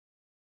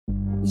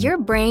Your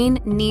brain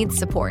needs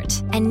support,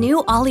 and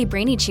new Ollie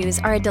Brainy Chews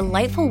are a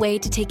delightful way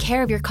to take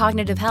care of your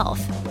cognitive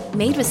health.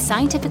 Made with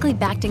scientifically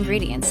backed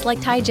ingredients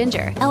like Thai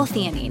ginger,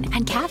 L-theanine,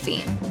 and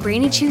caffeine,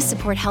 Brainy Chews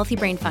support healthy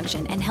brain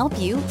function and help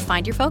you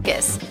find your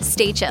focus,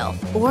 stay chill,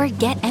 or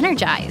get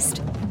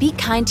energized. Be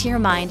kind to your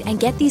mind and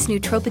get these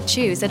nootropic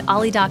chews at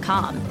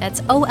ollie.com.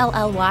 That's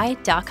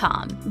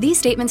OLLY.com. These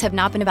statements have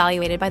not been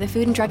evaluated by the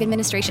Food and Drug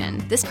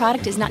Administration. This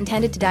product is not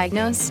intended to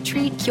diagnose,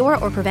 treat, cure,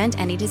 or prevent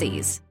any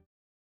disease.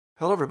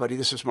 Hello, everybody.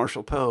 This is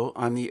Marshall Poe.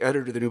 I'm the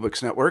editor of the New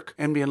Books Network.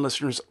 NBN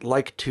listeners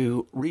like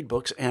to read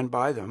books and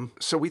buy them.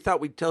 So we thought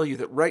we'd tell you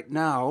that right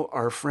now,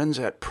 our friends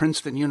at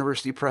Princeton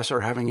University Press are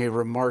having a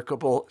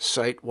remarkable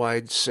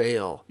site-wide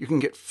sale. You can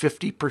get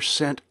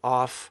 50%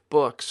 off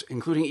books,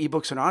 including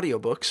ebooks and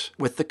audiobooks,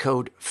 with the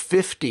code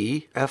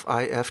 50,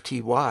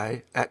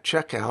 F-I-F-T-Y, at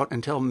checkout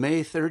until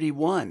May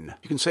 31.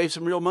 You can save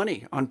some real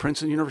money on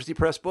Princeton University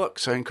Press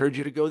books. I encourage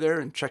you to go there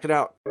and check it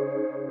out.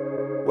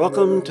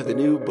 Welcome to the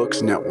New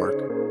Books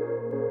Network.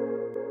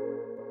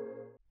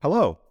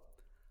 Hello,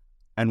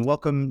 and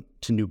welcome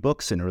to New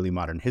Books in Early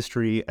Modern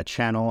History, a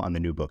channel on the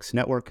New Books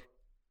Network.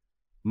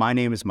 My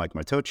name is Mike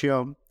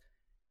Martocchio,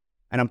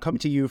 and I'm coming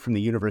to you from the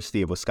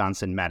University of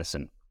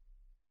Wisconsin-Madison.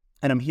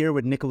 And I'm here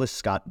with Nicholas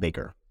Scott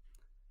Baker.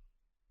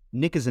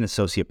 Nick is an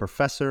associate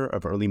professor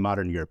of early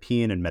modern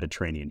European and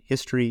Mediterranean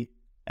history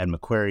at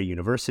Macquarie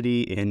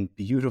University in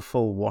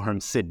beautiful,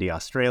 warm Sydney,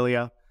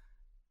 Australia.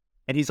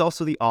 And he's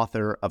also the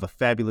author of a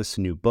fabulous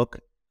new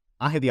book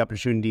I had the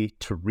opportunity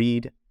to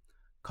read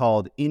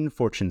called In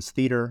Fortune's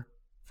Theater,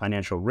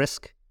 Financial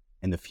Risk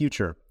and the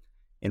Future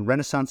in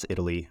Renaissance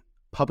Italy,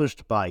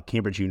 published by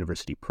Cambridge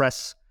University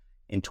Press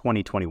in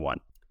 2021.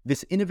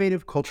 This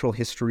innovative cultural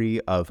history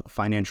of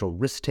financial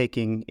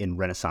risk-taking in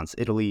Renaissance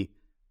Italy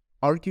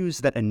argues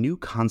that a new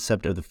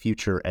concept of the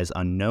future as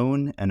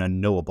unknown and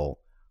unknowable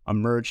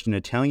emerged in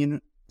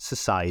Italian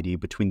society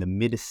between the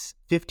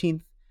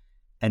mid-15th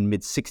and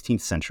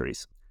mid-16th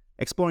centuries,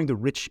 exploring the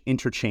rich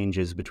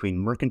interchanges between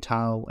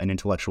mercantile and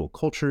intellectual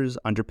cultures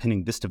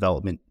underpinning this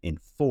development in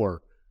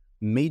 4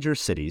 major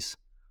cities,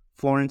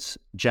 Florence,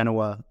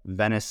 Genoa,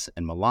 Venice,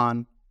 and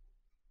Milan.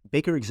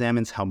 Baker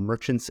examines how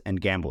merchants and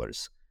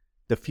gamblers,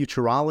 the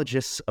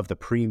futurologists of the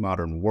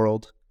pre-modern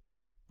world,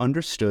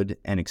 understood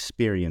and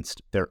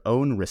experienced their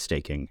own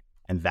risk-taking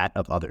and that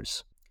of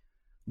others.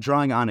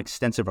 Drawing on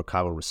extensive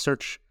archival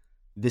research,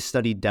 this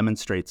study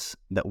demonstrates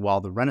that while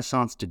the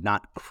Renaissance did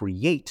not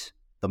create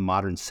the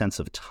modern sense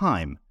of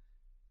time,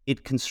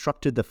 it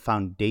constructed the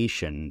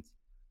foundation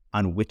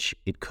on which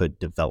it could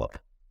develop.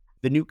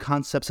 The new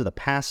concepts of the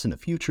past and the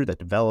future that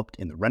developed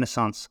in the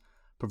Renaissance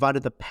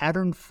provided the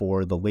pattern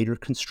for the later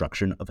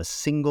construction of a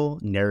single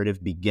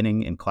narrative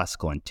beginning in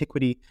classical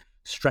antiquity,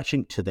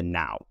 stretching to the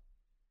now.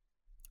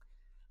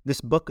 This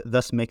book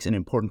thus makes an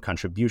important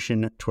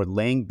contribution toward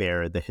laying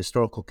bare the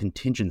historical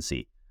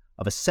contingency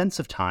of a sense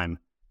of time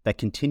that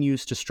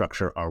continues to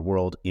structure our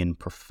world in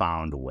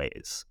profound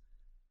ways.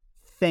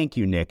 Thank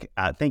you, Nick.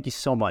 Thank you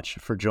so much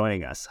for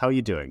joining us. How are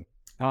you doing?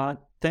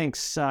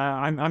 Thanks.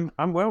 I'm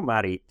well,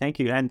 Marty. Thank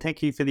you, and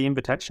thank you for the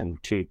invitation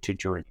to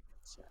join.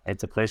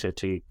 It's a pleasure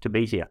to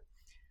be here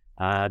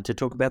to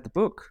talk about the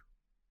book.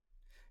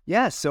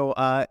 Yeah. So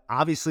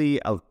obviously,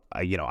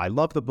 I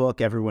love the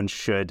book. Everyone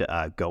should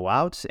go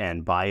out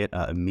and buy it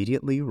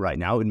immediately. Right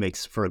now, it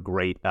makes for a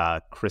great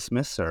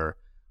Christmas or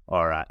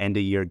end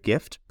of year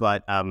gift.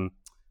 But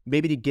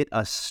maybe to get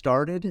us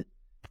started,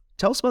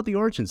 tell us about the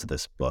origins of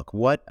this book.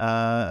 What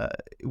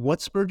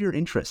spurred your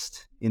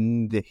interest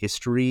in the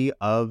history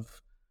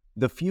of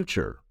the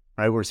future?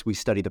 Right, where we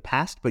study the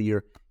past, but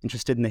you're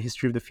interested in the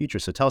history of the future.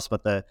 So tell us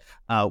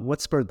about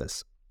what spurred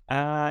this.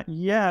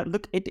 Yeah,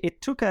 look,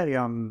 it took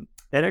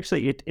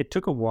it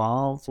took a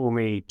while for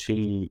me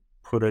to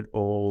put it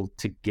all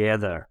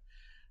together.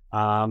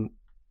 I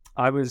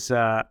was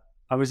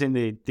in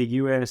the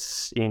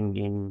US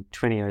in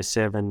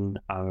 2007,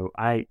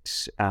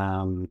 08.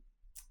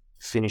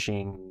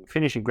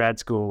 Finishing grad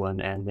school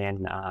and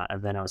then I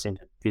was in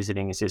a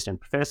visiting assistant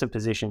professor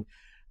position.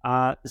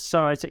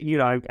 So I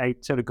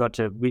sort of got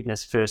to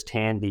witness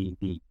firsthand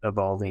the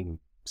evolving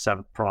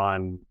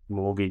subprime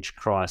mortgage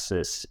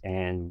crisis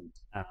and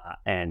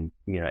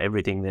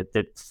everything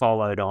that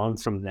followed on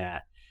from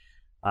that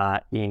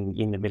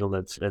in the middle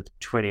of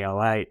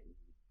 2008.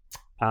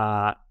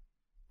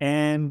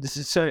 And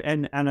so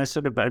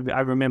I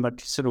remember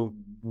sort of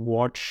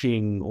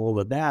watching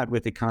all of that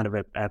with a kind of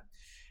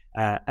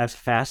a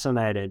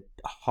fascinated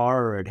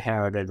horror at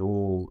how it had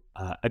all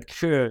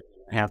occurred,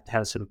 how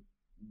sort of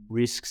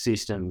risk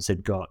systems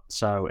had got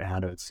so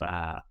out of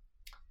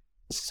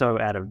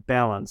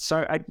balance.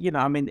 So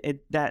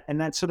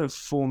that sort of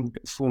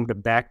formed a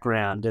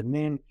background, and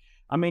then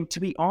to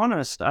be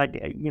honest, I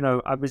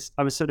was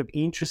sort of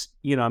interested.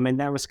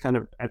 That was kind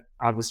of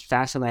I was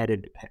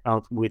fascinated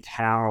with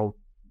how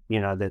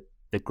the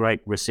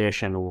Great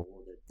Recession or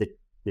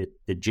the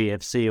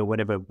GFC or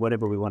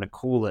whatever we want to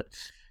call it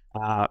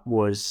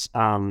was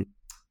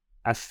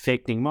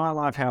affecting my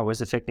life, how it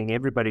was affecting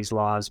everybody's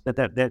lives, but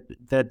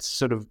that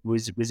sort of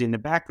was in the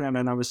background,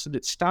 and I was sort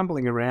of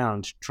stumbling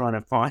around trying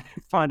to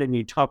find a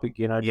new topic,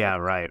 Yeah,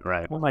 right.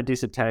 for my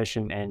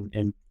dissertation,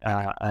 and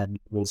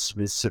was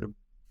sort of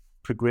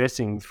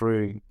progressing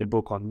through the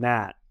book on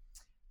that,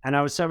 and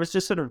I was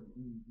just sort of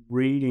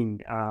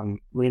reading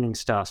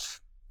stuff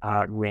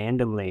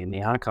randomly in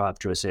the archive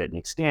to a certain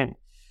extent,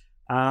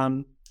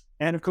 and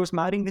of course,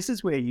 Martin, this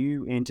is where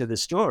you enter the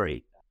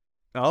story.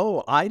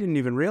 Oh, I didn't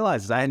even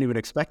realize this. I hadn't even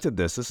expected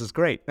this. This is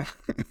great.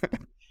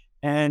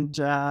 And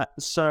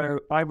so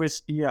I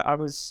was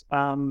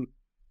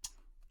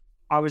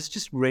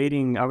just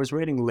reading. I was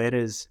reading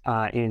letters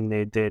in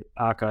the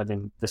archive,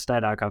 in the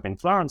State Archive in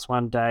Florence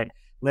one day.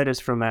 Letters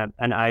from an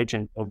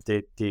agent of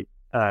the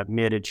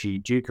Medici,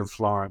 Duke of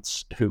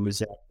Florence, who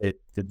was at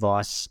the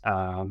vice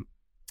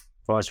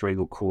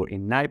regal court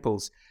in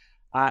Naples.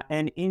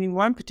 And in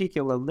one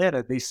particular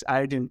letter, this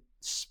agent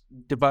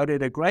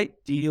devoted a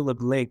great deal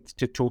of length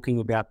to talking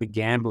about the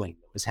gambling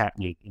that was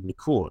happening in the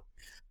court,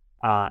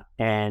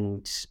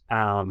 and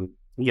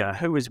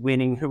who was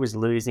winning, who was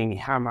losing,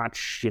 how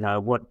much,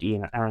 what,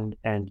 and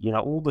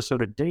all the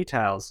sort of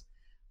details.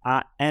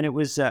 And it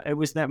was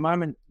that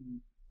moment,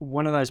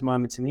 one of those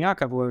moments in the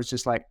archive where it was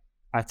just like,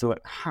 I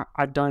thought,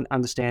 I don't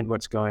understand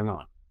what's going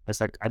on.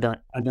 It's like I don't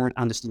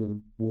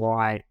understand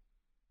why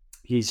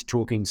he's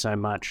talking so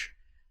much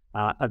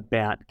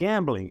about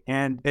gambling,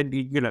 and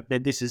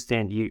this is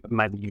then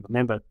maybe you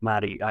remember,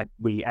 Marty.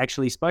 We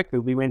actually spoke.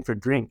 We went for a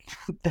drink,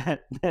 and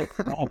I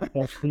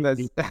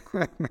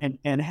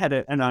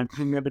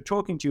remember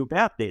talking to you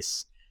about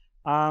this.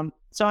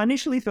 So I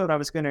initially thought I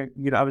was going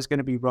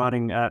to be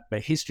writing a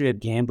history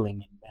of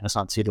gambling in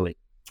Renaissance Italy,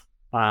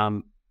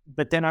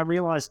 but then I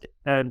realized,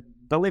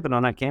 believe it or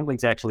not,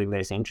 gambling's actually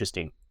less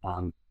interesting.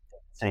 It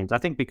seems, I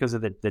think, because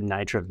of the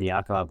nature of the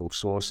archival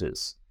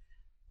sources.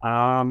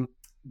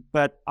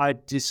 But I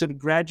just sort of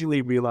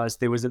gradually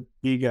realized there was a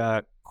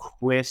bigger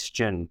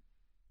question,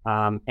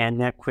 and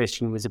that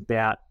question was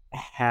about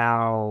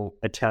how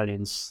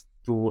Italians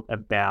thought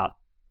about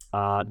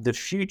the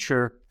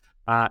future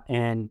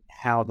and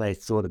how they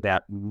thought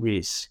about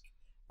risk.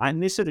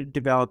 And this sort of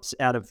develops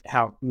out of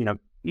how,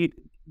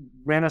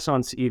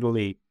 Renaissance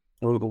Italy,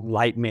 or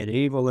late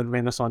medieval and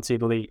Renaissance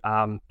Italy,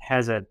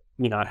 has a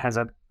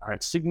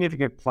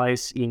significant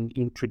place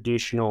in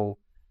traditional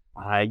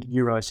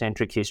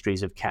Eurocentric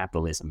histories of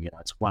capitalism.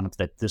 It's one of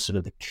the sort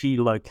of the key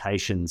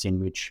locations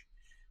in which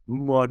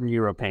modern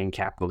European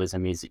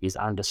capitalism is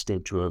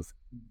understood to have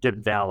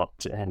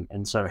developed,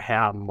 and so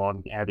how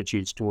modern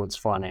attitudes towards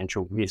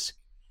financial risk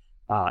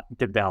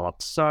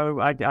developed. So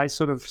I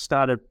sort of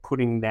started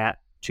putting that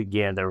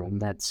together, and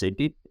that's it.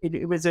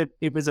 It was a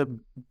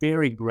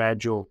very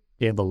gradual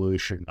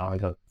evolution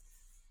over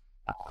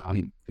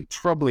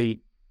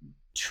probably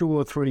 2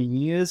 or 3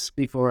 years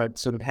before I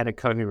sort of had a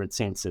coherent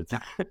sense of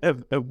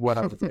what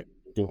I was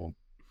doing.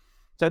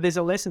 So there's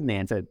a lesson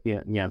there for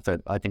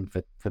I think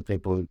for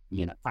people,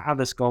 for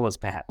other scholars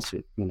perhaps,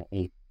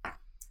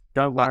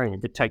 don't worry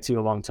if it takes you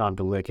a long time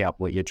to work out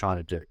what you're trying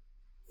to do.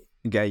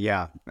 Okay,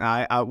 yeah.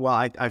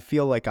 I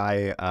feel like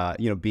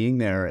being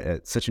there,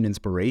 it's such an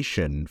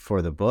inspiration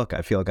for the book.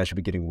 I feel like I should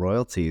be getting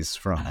royalties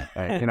from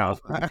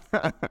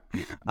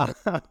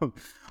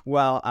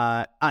Well,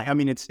 I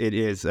mean, it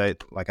is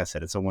like I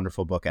said, it's a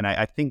wonderful book, and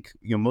I think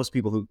most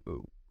people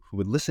who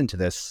would listen to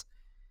this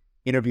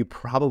interview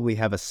probably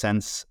have a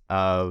sense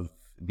of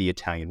the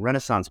Italian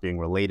Renaissance being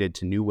related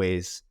to new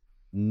ways,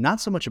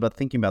 not so much about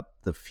thinking about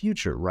the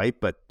future, right?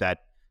 But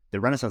that the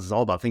Renaissance is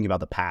all about thinking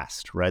about the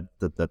past, right?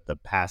 That the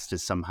past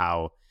is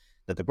somehow,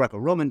 that the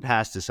Greco-Roman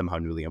past is somehow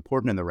newly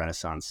important in the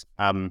Renaissance.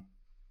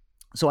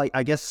 So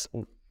I guess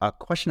a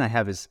question I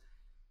have is,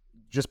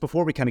 just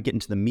before we kind of get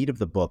into the meat of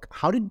the book,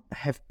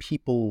 have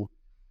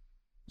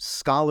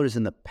scholars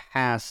in the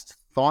past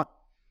thought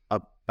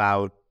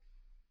about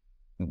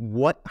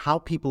how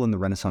people in the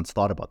Renaissance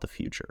thought about the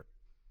future,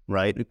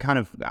 right? Kind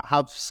of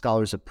how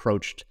scholars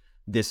approached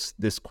this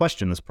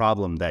question, this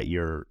problem that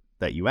you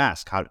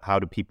ask. How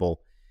do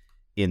people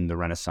in the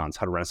Renaissance,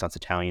 how do Renaissance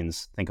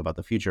Italians think about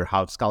the future? How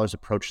have scholars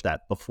approached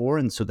that before?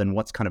 And so then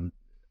what's kind of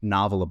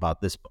novel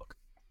about this book?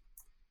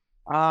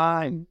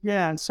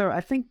 Yeah. So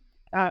I think,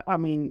 what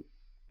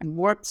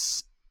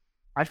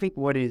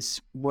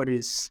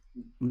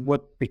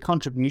the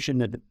contribution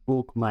that the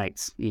book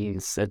makes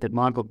is, that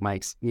my book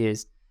makes,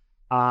 is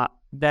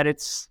that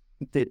it's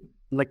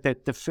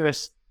the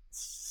first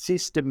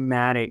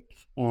systematic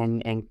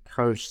and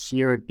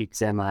coherent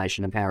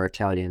examination of how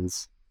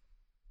Italians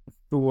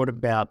thought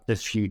about the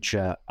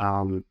future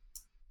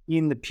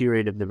in the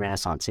period of the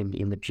Renaissance,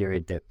 in the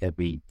period that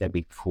we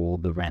call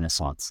the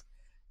Renaissance.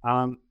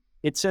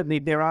 It's certainly,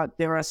 there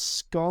are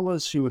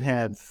scholars who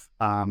have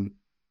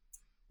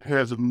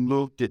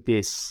looked at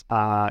this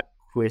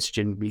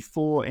question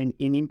before, and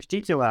in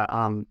particular,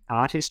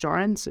 art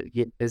historians.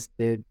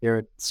 There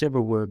are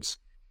several works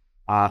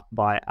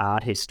by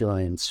art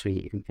historians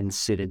who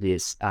consider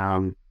this.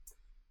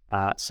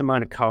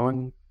 Simona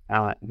Cohen,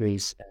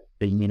 who's at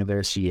the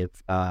University of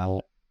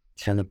Tel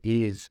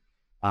Aviv,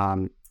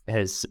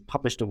 has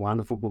published a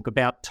wonderful book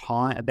about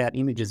time, about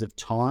images of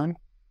time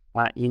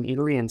in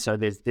Italy, and so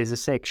there's a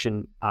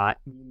section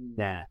in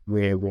that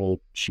where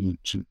she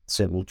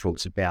certainly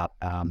talks about.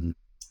 And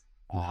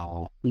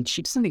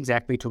she doesn't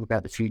exactly talk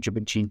about the future,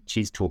 but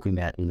she's talking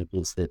about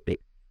images that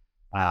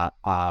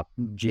are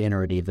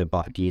generative of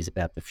ideas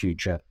about the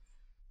future.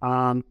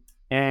 And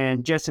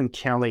Jason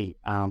Kelly,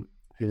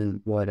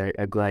 who wrote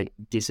a great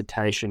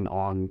dissertation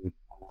on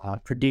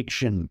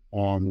prediction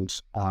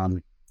and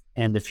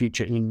the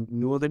future in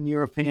Northern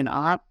European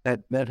art,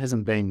 that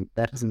hasn't been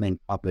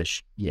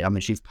published yet. I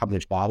mean, she's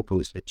published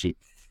articles, but she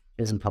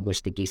hasn't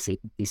published the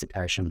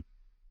dissertation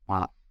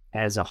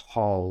as a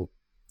whole.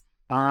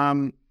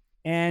 And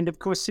of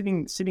course,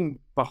 sitting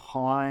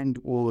behind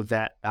all of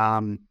that,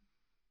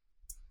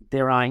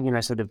 there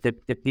are, sort of the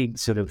big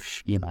sort of,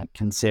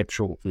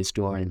 conceptual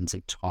historians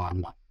of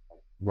time, like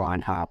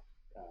Reinhard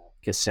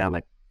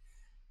Koselleck,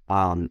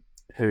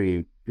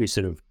 who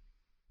sort of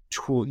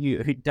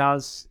who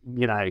does,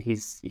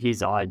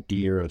 his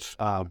idea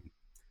of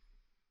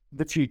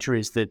the future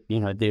is that,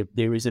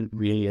 there isn't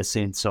really a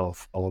sense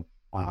of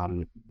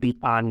the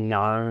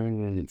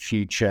unknown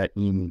future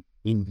in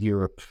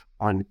Europe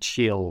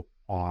until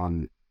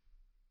the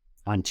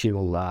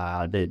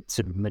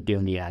sort of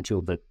modernity,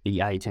 until the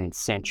 18th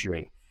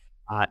century.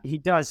 He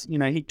does,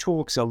 he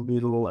talks a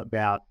little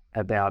about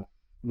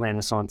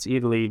Renaissance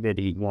Italy, that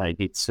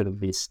it's sort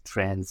of this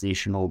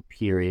transitional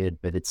period,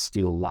 but it's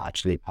still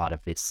largely part of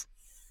this,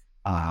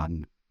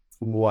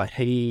 what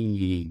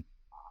he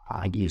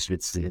argues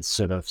it's this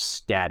sort of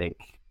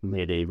static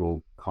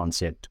medieval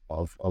concept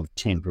of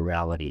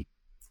temporality.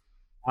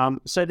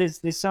 So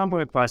there's some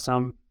work by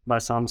some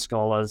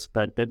scholars,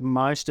 but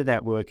most of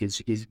that work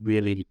is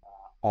really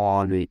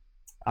on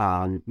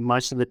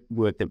most of the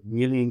work that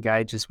really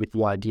engages with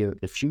the idea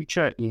of the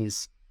future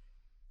is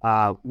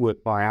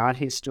work by art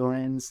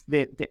historians.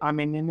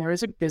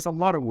 There's a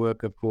lot of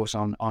work, of course,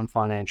 on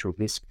financial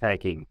risk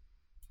taking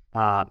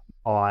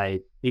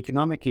by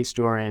economic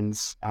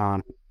historians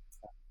of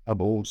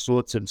all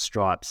sorts of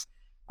stripes.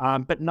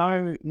 But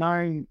no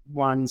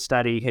one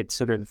study had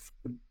sort of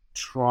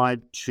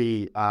tried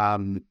to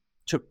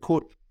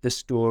put the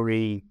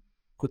story,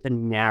 put the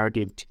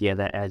narrative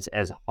together as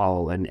a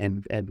whole,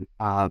 and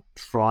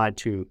try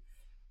to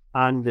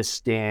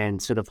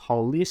understand sort of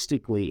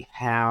holistically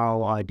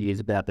how ideas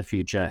about the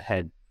future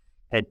had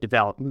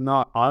developed,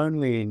 not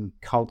only in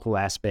cultural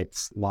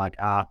aspects like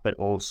art, but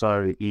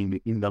also in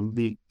the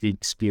lived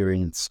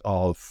experience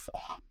of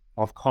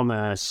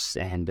commerce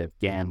and of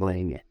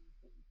gambling, and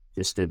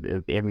just of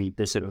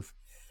the sort of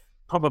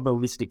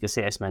probabilistic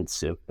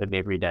assessments of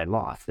everyday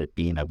life that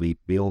we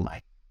all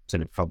make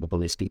sort of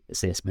probabilistic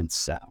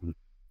assessments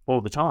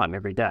all the time,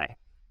 every day.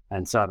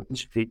 And so, I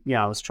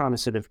was trying to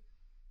sort of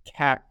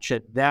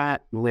capture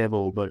that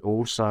level, but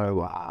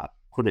also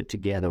put it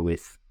together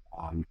with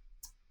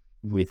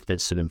the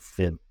sort of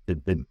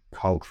the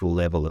cultural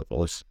level of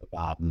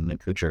art and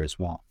literature as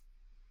well.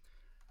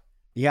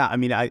 Yeah, I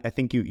mean, I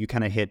think you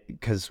kind of hit,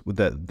 because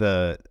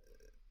the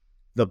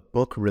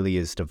book really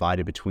is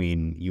divided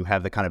between, you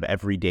have the kind of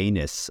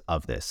everydayness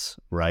of this,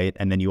 right?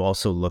 And then you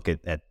also look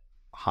at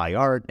high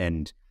art,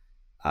 and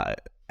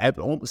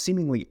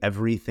seemingly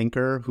every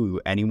thinker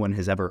who anyone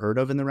has ever heard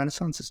of in the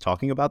Renaissance is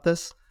talking about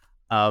this.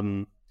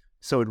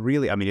 So it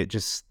really, I mean, it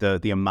just,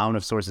 the amount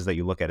of sources that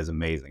you look at is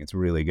amazing. It's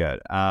really good.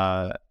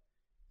 Yeah,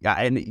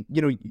 and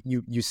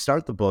you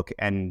start the book,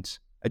 and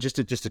just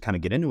to kind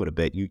of get into it a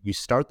bit, you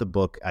start the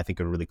book, I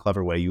think, a really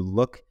clever way. You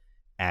look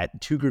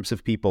at two groups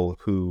of people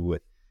who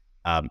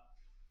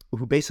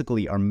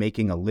basically are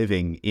making a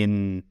living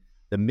in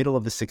the middle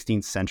of the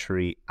 16th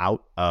century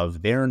out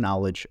of their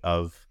knowledge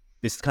of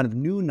this kind of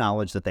new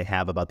knowledge that they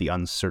have about the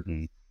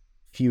uncertain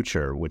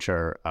future, which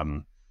are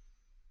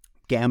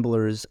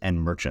gamblers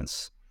and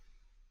merchants.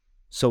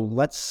 So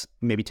let's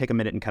maybe take a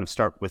minute and kind of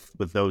start with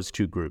those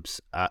two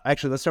groups.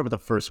 Actually, let's start with the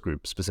first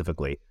group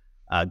specifically,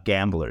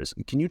 gamblers.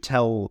 Can you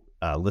tell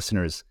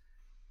listeners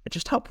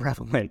just how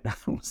prevalent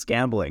was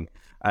gambling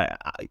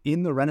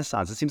in the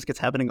Renaissance? It seems like it's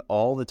happening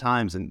all the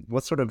times. And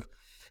what sort of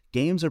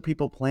games are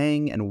people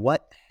playing, and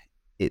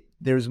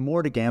there's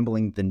more to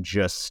gambling than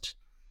just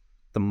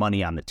the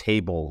money on the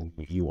table,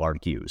 you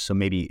argue. So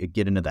maybe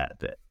get into that a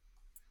bit.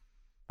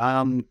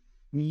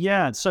 It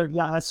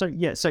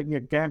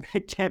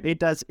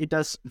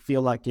does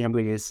feel like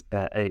gambling is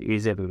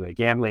everywhere.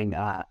 Gambling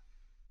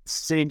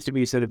seems to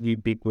be sort of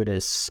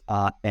ubiquitous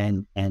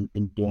and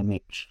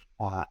endemic.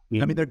 I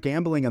mean, they're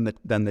gambling on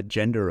the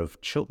gender of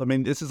children. I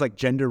mean, this is like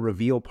gender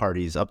reveal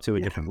parties up to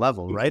a different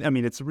level, right? I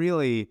mean, it's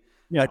really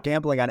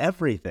gambling on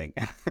everything.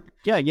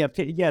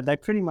 They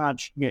pretty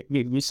much.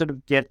 You sort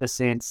of get the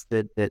sense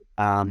that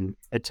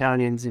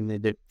Italians in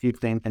the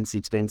 15th and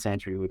 16th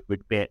century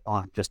would bet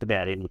on just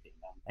about anything.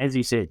 As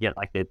you said,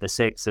 like the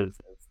sex of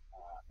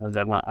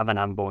an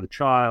unborn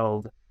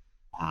child,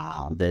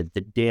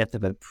 the death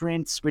of a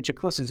prince, which of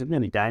course is a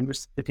really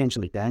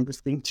potentially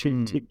dangerous thing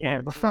to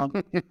gamble on.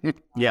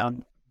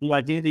 The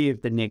identity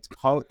of the next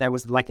pope, that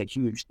was like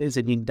there's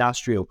an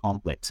industrial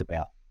complex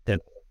about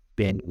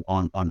bet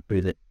on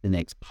who the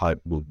next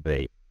pope will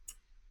be.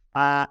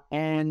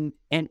 And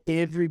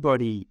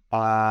everybody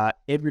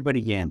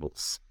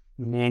gambles.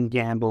 Men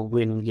gamble,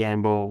 women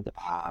gamble,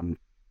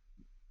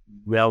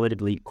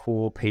 relatively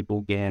poor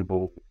people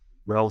gamble,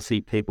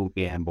 wealthy people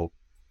gamble.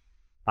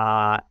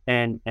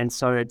 And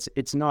so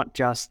it's not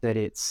just that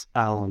it's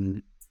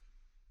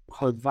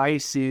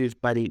pervasive,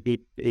 but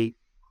it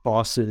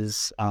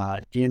crosses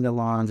gender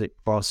lines. It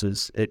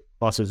crosses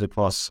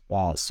across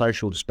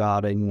social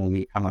starting. When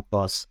we come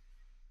across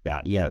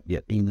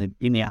in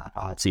the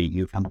arts,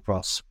 you come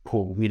across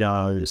poor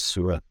widows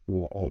who are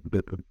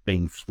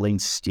being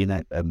fleeced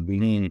in a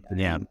million.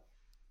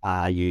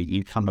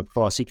 You come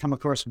across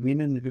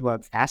women who are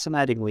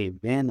fascinatingly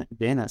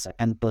Venice,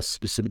 and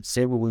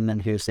several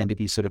women who seem to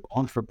be sort of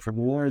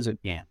entrepreneurs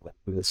of gambling,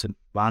 who are sort of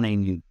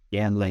running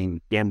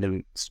gambling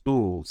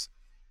schools,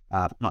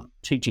 not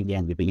teaching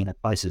gambling,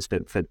 but places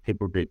for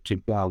people to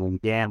go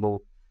and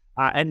gamble.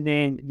 And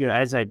then,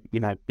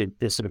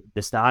 the sort of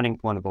the starting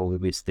point of all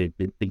of this, the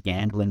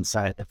gambling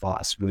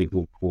device really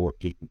for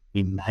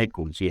in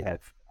Naples. You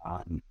have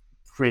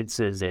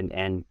princes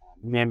and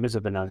members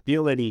of the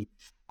nobility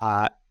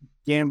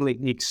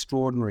gambling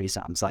extraordinary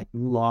sums, like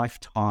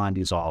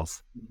lifetimes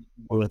of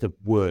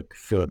work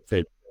for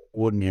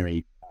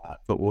ordinary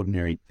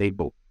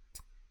people.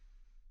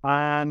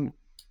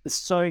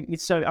 So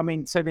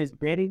there's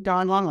betting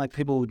going on. Like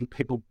people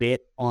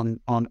bet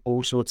on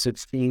all sorts of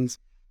things.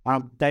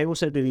 They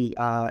also do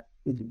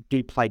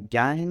play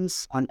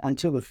games.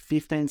 Until the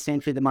 15th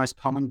century, the most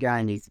common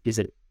game is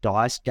a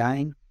dice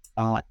game,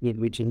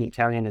 which in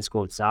Italian is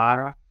called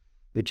Zara,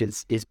 which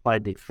is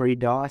played with 3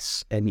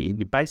 dice, and you're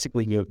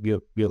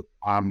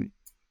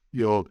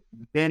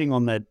betting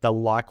on the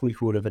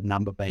likelihood of a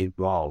number being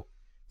rolled.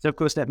 So of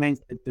course that means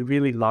that the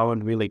really low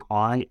and really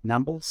high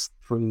numbers,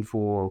 3,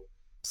 4,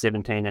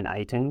 17, and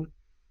 18.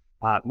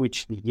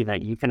 Which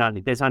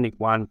there's only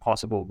one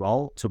possible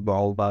roll to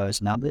roll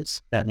those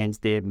numbers. That means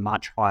they're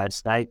much higher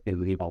stake.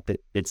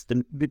 It's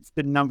the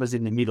numbers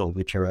in the middle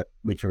which are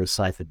a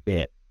safer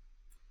bet.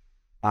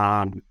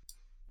 And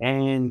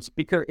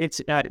because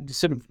it's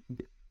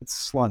it's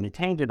slightly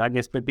tangent, I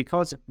guess, but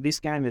because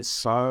this game is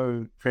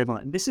so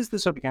prevalent, this is the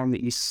sort of game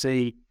that you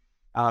see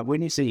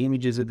when you see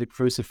images of the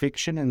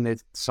crucifixion and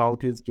the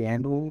soldiers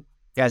gamble.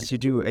 Yes, you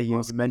do.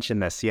 You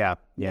mentioned this, yeah.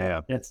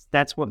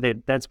 That's what they're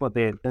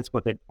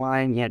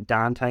playing. Yeah,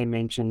 Dante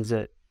mentions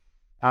it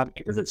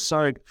because it's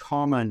so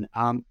common.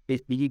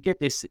 You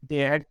get this.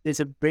 There's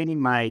a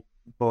ready-made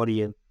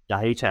body of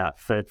data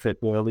for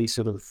early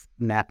sort of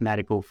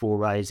mathematical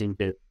forays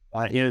into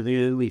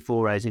the early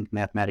forays into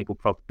mathematical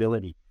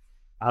probability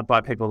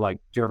by people like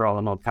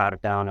Girolamo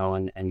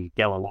Cardano and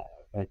Galileo.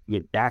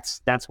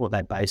 That's what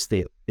they base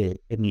their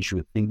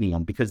initial thinking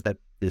on, because they're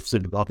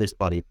sort of this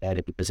body of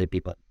data because of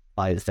people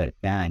play that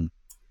game.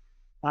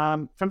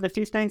 From the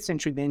 15th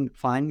century, then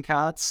playing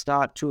cards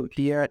start to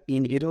appear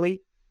in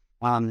Italy.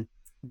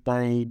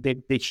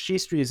 The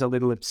history is a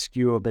little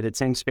obscure, but it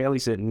seems fairly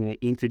certainly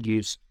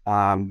introduced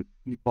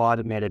by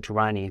the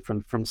Mediterranean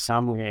from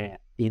somewhere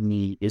in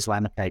the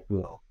Islamic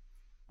world.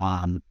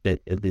 That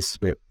this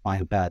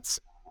playing cards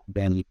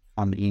then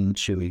come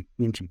into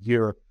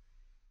Europe,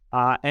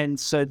 and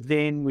so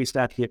then we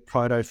start to get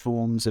proto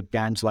forms of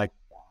games like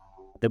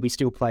that we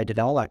still play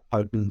today, like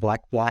poker and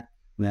blackjack.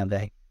 Now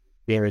they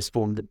various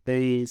forms of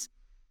these,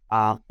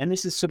 and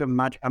this is sort of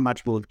a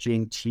much more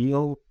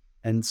genteel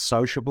and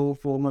sociable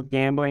form of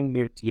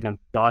gambling.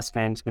 Dice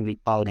games can be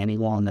played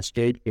anywhere on the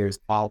street. Here's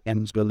pile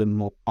games were a little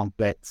more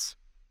complex.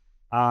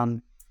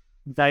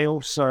 They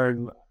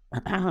also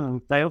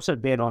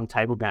bet on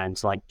table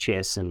games like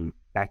chess and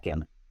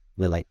backgammon.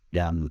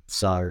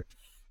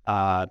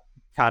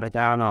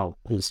 Cardano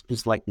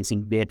is like this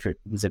inveterate.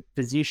 He's a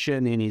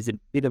physician and he's a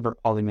bit of a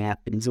polymath,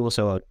 but he's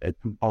also a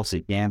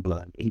compulsive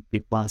gambler.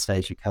 At one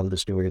stage, you cover the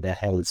story about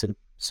how he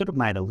sort of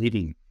made a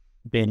living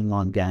betting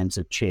on games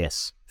of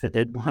chess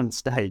at one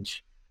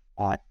stage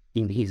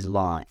in his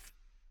life.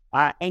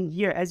 And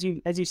yeah, as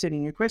you said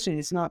in your question,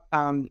 it's not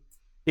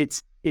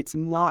it's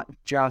not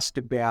just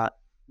about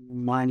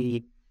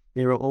money.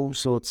 There are all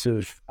sorts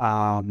of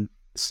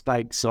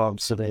stakes of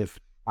sort of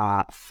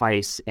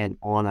face and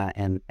honor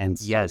and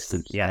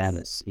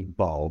status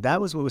involved. That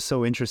was what was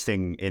so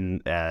interesting in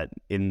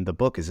the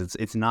book, is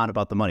it's not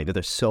about the money, that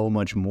there's so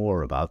much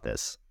more about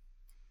this.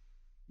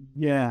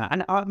 Yeah,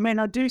 and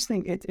I do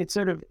think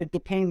it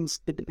depends.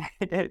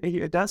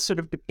 It does sort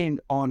of depend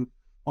on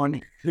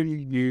who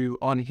you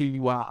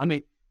are. I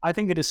mean, I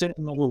think at a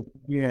certain level,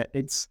 yeah,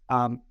 it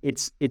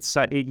is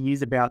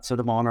about sort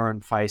of honor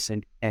and face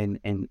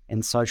and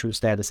social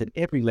status at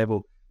every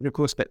level. But of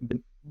course, but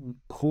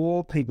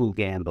poor people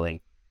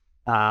gambling,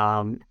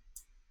 there's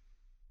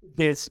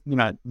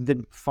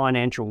the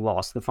financial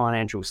loss, the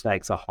financial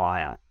stakes are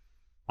higher.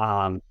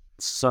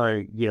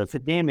 So for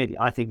them,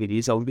 I think it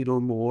is a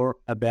little more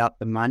about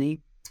the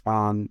money.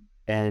 But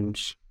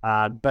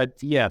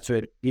yeah,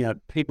 for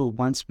people,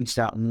 once we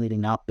start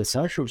leading up the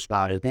social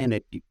starter, then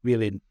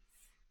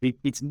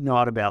it's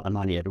not about the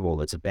money at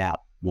all. It's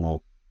about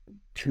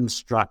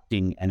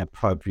constructing an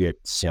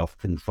appropriate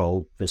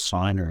self-control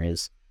persona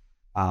as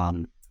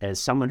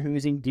someone who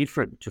is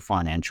indifferent to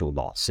financial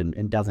loss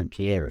and doesn't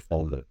care if they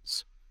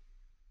lose.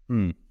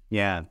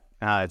 Yeah,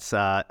 it's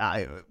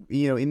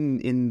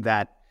in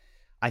that,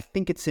 I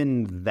think it's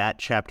in that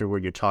chapter where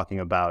you're talking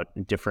about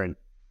different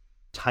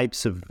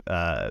types of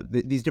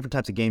these different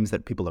types of games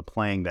that people are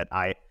playing. That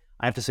I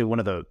have to say, one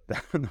of the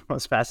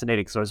most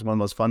fascinating sources, one of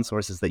the most fun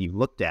sources that you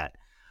looked at,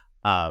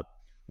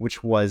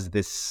 which was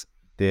this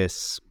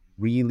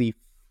really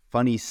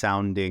funny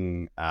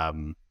sounding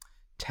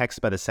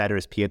text by the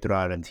satirist Pietro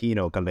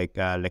Arantino called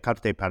Le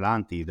Carte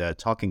Parlanti, the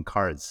talking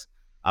cards,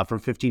 from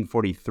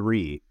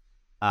 1543.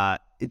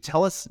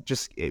 Tell us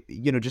just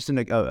in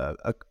a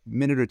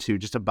minute or two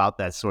just about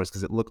that source,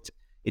 because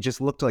it just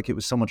looked like it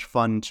was so much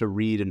fun to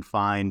read and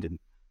find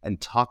and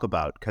talk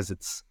about, because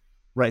it's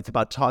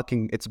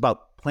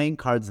about playing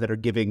cards that are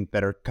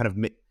kind of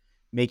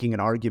making an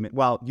argument.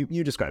 Well,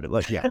 you describe it.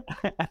 Like, yeah.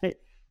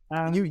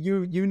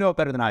 You know it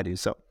better than I do.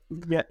 So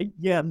look,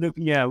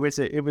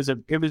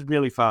 it was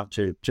really fun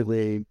to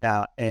read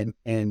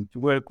and to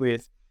work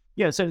with.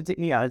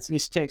 It's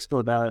this text all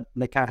about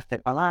Le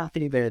Carte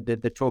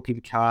Parlanti, the talking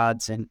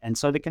cards, and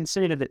so the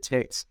conceit of the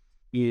text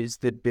is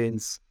that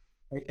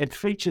it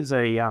features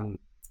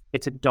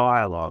it's a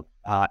dialogue,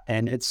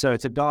 and it's a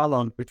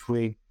dialogue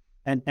between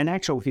an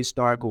actual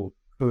historical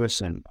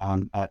person,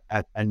 a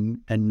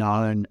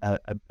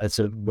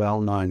sort of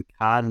well-known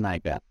card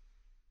maker,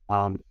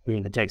 who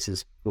in the text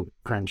is called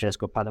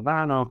Francesco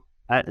Padovano.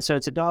 So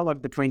it's a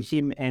dialogue between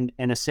him and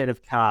a set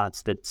of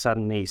cards that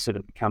suddenly sort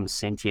of becomes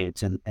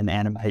sentient and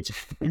animated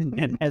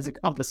and has a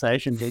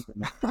conversation with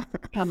them.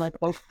 And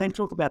they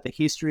talk about the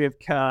history of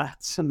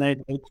cards, and they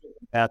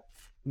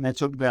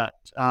talk about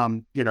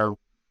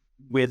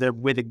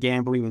whether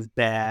gambling was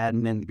bad,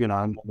 and then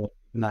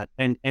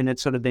and it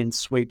sort of then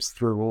sweeps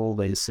through all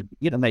these.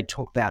 They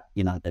talk about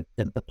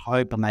the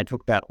Pope, and they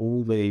talk about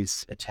all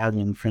these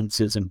Italian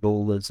princes and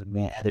rulers and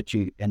their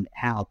attitude and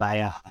how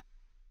they are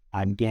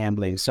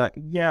gambling. So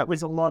it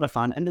was a lot of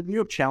fun, and the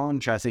real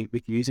challenge I think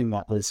with using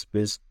that was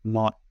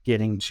not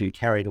getting too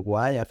carried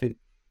away. I think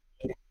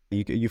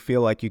you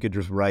feel like you could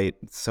just write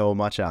so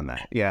much on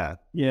that. Yeah.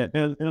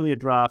 Earlier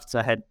drafts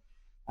I had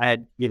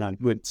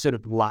would sort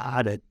of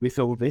larded with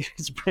all these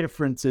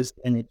references,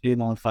 and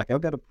it's like, I've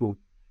got to pull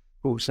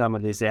some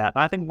of this out.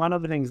 I think one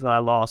of the things that I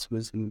lost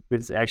was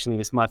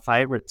my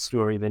favorite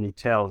story that he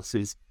tells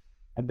is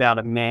about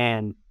a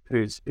man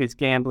who's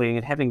gambling,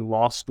 and having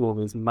lost all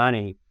his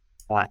money,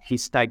 he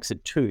stakes a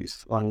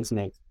tooth on his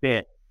next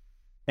bet,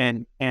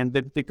 and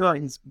the guy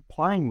he's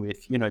playing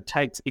with,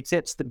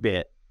 accepts the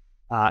bet,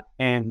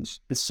 and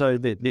so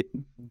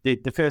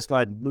the first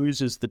guy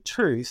loses the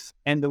tooth,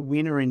 and the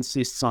winner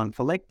insists on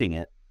collecting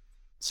it.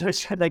 So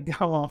they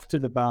go off to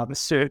the barber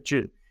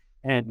surgeon,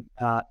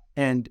 but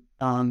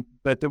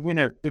the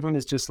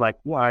winner's just like,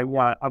 why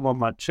I want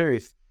my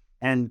tooth.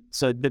 And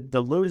so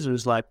the loser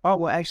is like, oh,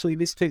 well, actually,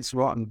 this tooth's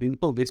rotten. We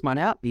pull this one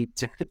out.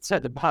 So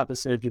the barber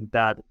surgeon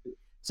died.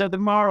 So the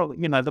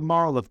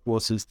moral, of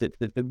course, is that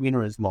the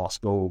winner has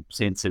lost all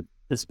sense of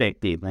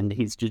perspective, and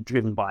he's just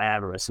driven by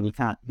avarice, and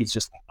he's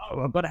just like,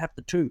 oh, I've got to have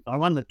the tooth. I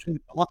want the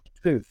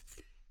tooth.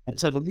 And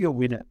so the real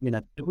winner,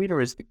 the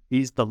winner is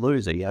the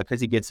loser, because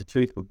he gets a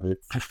tooth for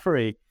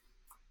free.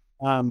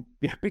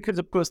 Because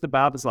of course the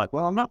barber's like,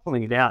 well, I'm not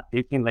pulling it out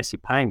unless you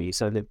pay me.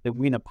 So the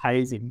winner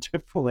pays him to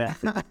pull out.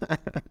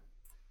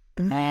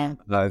 And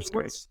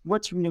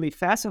what's really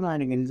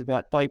fascinating is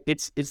about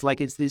it's this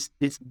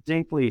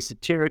deeply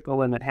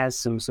satirical, and it has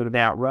some sort of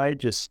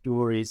outrageous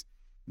stories,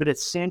 but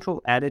its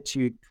central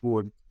attitude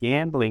toward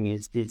gambling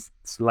is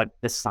like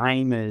the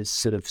same as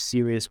sort of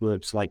serious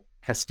works like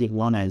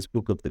Castiglione's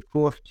Book of the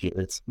Courtier.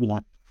 It's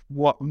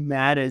what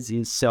matters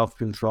is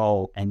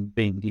self-control and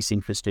being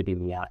disinterested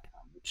in the outcome.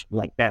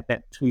 Like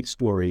that tooth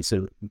story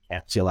sort of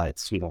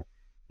encapsulates,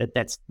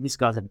 this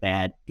guy's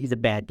he's a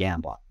bad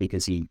gambler,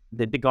 because the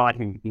guy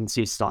who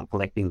insists on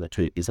collecting the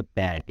tooth is a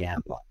bad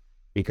gambler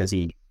because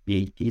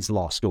he's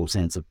lost all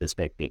sense of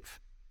perspective.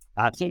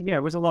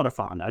 It was a lot of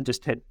fun. I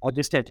just had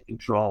to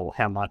control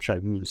how much I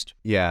used.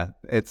 Yeah,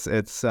 it's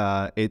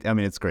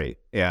great.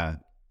 Yeah.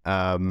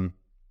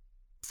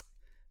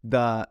 That's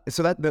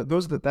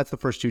the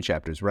first two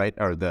chapters, right?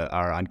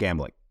 Are on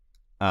gambling.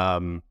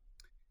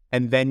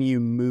 And then you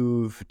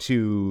move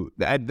to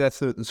that's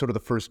sort of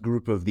the first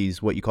group of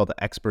these, what you call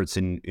the experts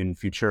in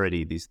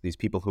futurity, these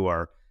people who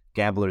are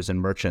gamblers and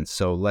merchants.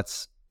 So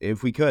let's,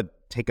 if we could,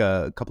 take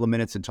a couple of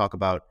minutes and talk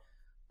about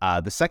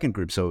the second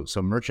group. So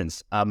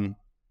merchants.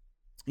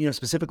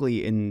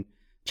 Specifically in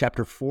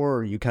chapter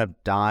 4, you kind of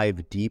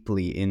dive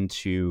deeply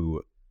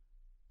into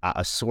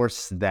a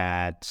source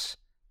that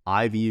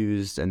I've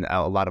used and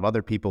a lot of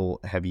other people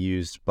have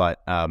used,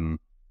 but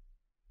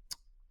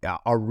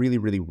are really,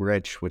 really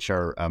rich, which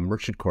are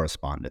merchant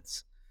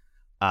correspondence.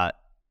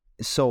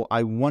 So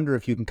I wonder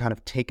if you can kind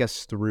of take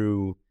us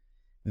through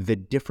the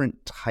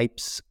different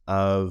types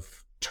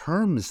of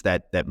terms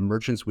that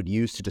merchants would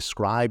use to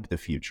describe the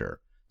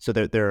future. So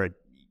there are,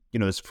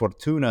 there's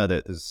fortuna,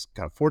 that is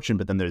kind of fortune,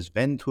 but then there's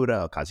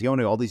ventura,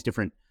 occasione, all these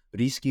different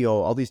rischio,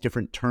 all these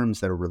different terms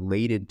that are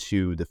related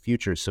to the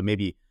future. So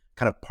maybe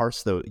kind of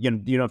parse those. You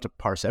don't have to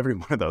parse every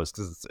one of those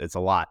because it's a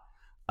lot.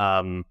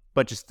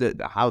 But just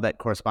how that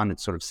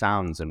correspondence sort of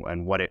sounds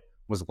and what it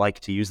was like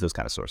to use those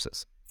kind of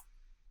sources.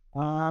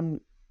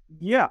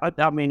 Yeah,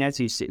 I mean, as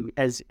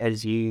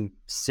you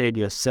said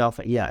yourself,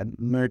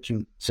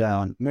 merchant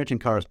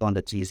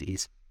correspondence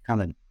is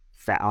kind of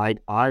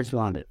I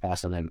find it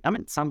fascinating. I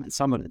mean,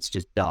 some of it's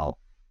just dull,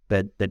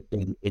 but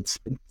it's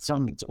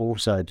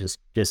also just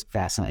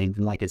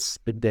fascinating. Like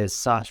there's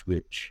such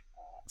rich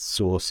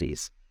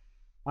sources.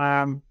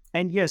 And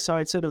yeah,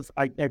 so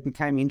I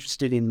became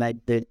interested in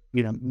that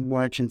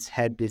merchants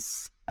had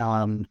this.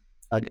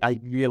 I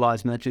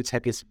realized merchants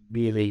had this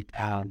really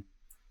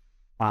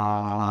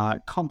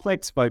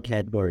complex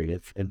vocabulary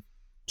of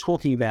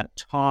talking about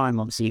time.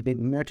 Obviously,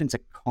 merchants are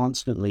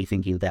constantly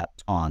thinking about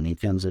time in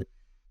terms of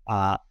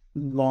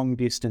long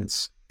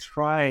distance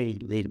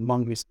trade.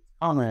 Long distance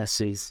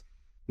commerce is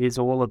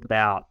all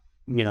about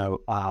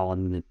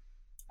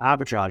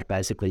arbitrage,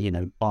 basically.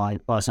 Buy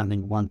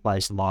something in one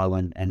place low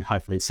and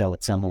hopefully sell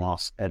it somewhere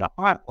else at a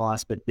higher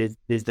price. But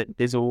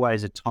there's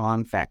always a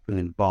time factor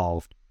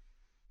involved.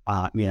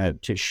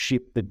 To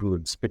ship the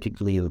goods,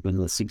 particularly in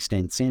the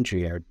 16th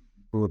century.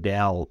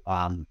 Braudel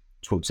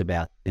talks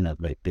about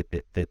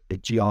the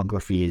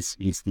geography is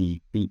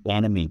the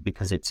enemy,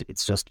 because it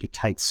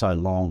takes so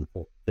long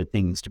for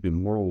things to be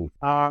moved.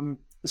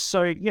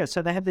 So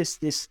they have this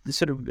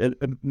sort of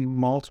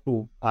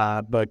multiple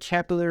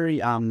vocabulary.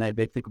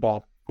 They think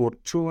about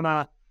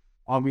fortuna,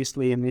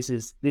 obviously, and this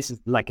is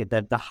like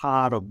the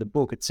heart of the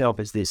book itself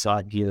is this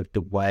idea of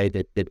the way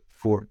that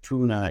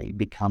fortuna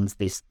becomes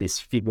this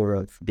figure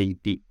of the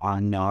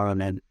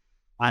unknown and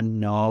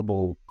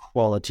unknowable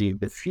quality of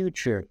the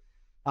future.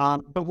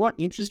 But what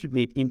interested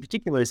me in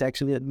particular is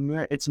actually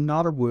that it's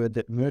not a word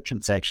that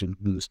merchants actually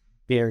use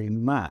very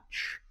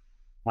much,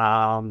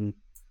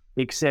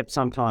 except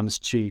sometimes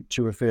to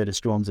refer to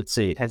storms at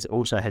sea. It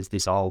also has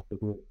this old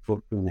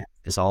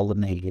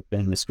meaning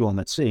being the storm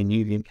at sea, and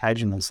you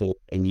occasionally see it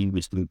and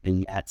use it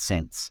in that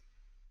sense.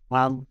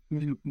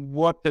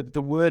 What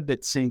the word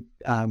that seemed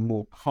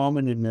more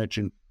common in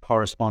merchant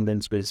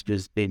correspondence was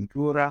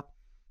ventura,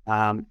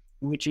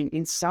 which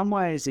in some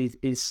ways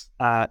is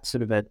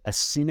sort of a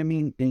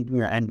synonym,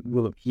 and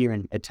will appear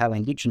in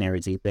Italian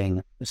dictionaries as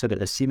being sort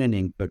of a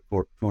synonym for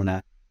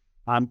fortuna.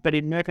 But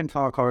in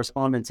mercantile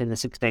correspondence in the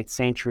 16th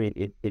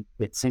century,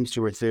 it seems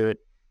to refer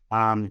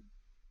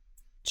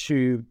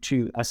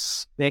to a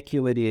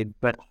speculative,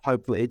 but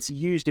hopefully it's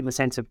used in the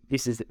sense of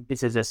this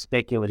is a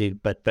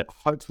speculative, but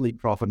hopefully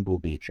profitable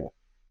venture.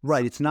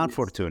 Right, it's not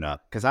fortuna,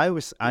 because I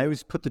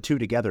always put the two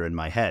together in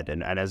my head,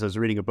 and as I was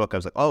reading a book, I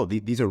was like, oh,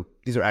 these are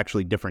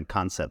actually different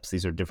concepts.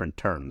 These are different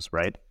terms,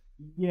 right?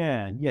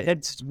 Yeah,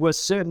 it was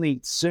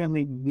certainly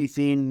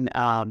within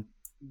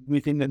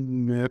the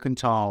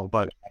mercantile,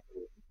 but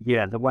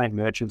the way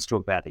merchants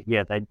talk about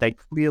it, they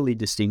clearly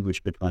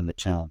distinguish between the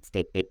terms.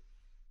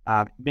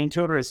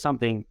 Ventura is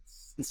something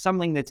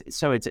that's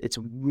it's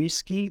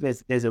risky.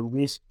 There's a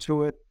risk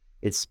to it.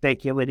 It's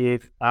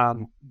speculative,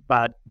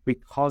 but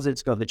because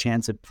it's got the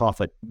chance of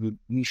profit,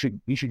 you should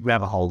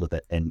grab a hold of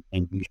it and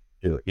you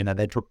should do it.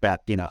 They talk about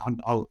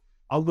I'll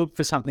look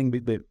for something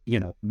with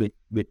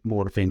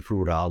more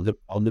ventura. I'll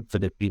look for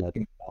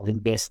I'll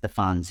invest the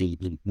funds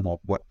in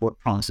what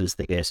promises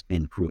the best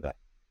ventura.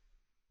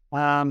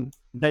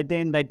 They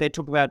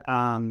talk about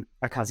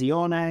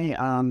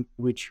occasione,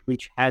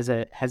 which has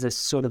a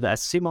sort of a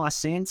similar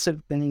sense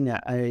of being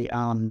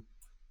a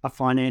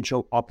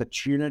financial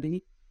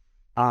opportunity.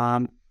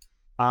 But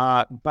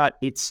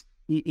it's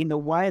in the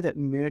way that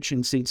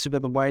merchants, it's sort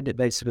of the way that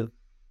they sort of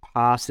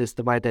pass this,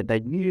 the way that they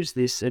use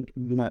this.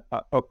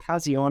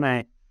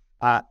 Occasione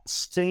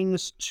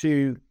seems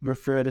to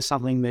refer to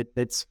something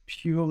that's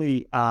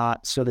purely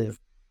sort of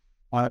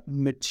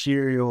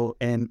material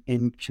and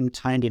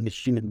contained in the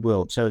human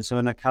world. So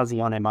an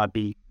occasione might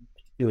be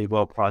really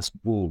well-priced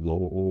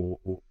wool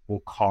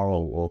or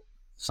coral or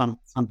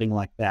something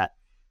like that.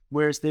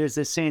 Whereas there's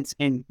a sense,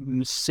 and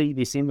you see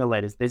this in the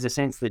letters, there's a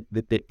sense that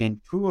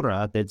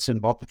ventura, that sort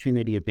of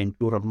opportunity of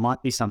ventura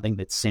might be something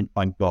that's sent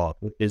by God.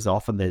 There's a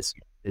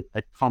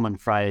common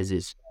phrase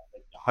is,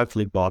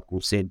 hopefully God will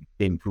send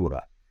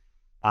ventura.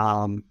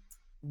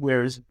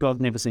 Whereas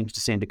God never seems to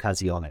send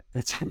occasione.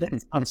 That's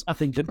not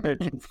something that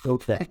merchants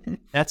built that.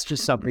 That's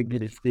just something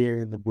that is there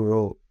in the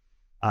world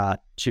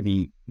to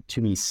be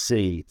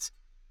seized.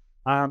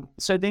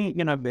 So then,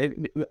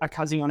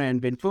 occasione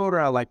and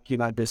ventura,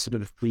 they're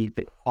sort of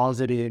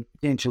positive,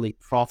 potentially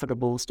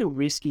profitable, still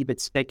risky,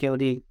 but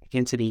speculative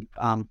against the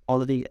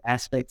quality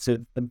aspects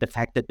of the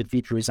fact that the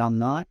future is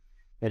unknown,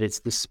 that it's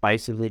the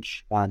space of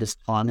which, this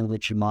time in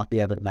which you might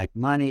be able to make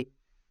money.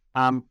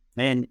 And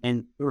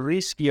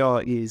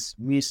rischio is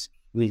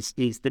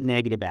the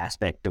negative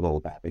aspect of all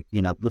that.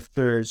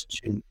 Refers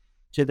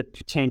to the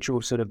potential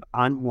sort of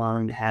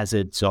unknown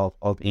hazards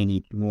of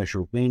any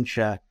commercial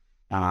venture.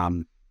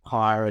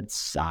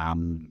 pirates,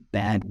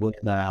 bad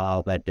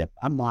weather, that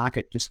a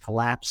market just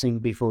collapsing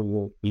before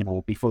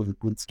the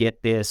goods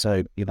get there.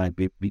 So you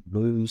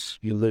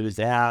lose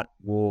out,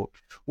 or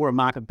a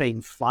market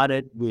being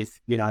flooded with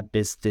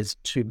there's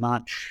too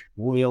much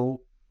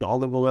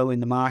olive oil in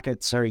the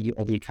market, so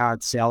you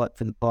can't sell it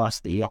for the price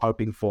that you're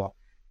hoping for.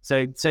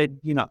 So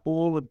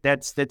all of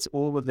that's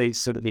all of these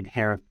sort of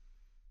inherent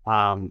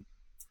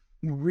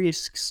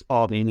risks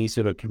of any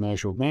sort of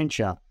commercial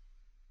venture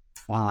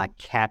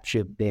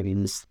captured them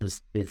in this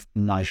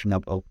notion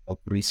of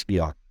risk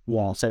here.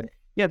 Well, so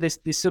there's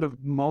this sort of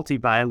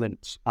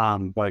multivalent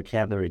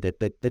vocabulary that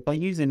they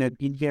use in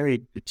very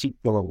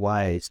particular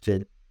ways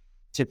to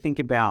think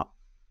about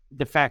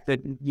the fact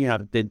that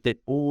that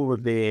all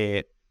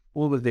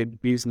of their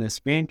business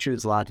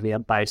ventures largely are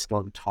based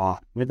on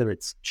time, whether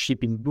it's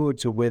shipping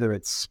goods or whether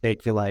it's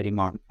speculating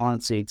on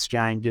currency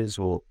exchanges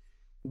or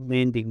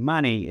lending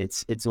money.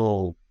 It's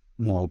all,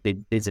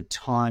 there's a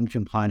time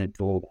component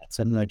to all that.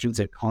 So merchants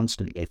are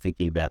constantly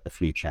thinking about the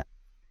future.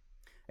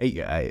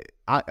 Hey,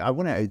 I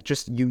want to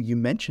just, you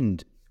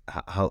mentioned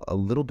how a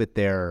little bit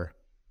there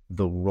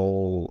the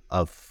role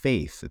of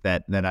faith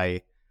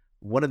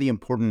one of the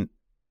important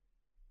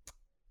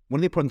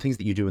things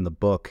that you do in the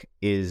book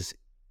is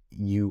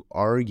you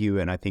argue,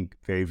 and I think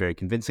very, very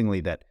convincingly,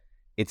 that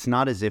it's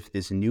not as if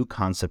this new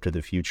concept of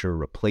the future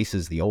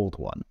replaces the old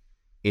one.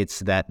 It's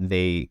that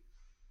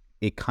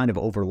it kind of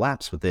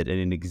overlaps with it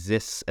and it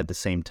exists at the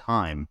same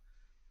time.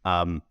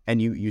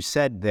 And you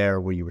said there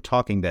where you were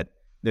talking that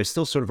there's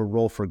still sort of a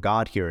role for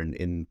God here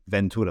in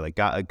Ventura, like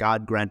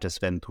God grant us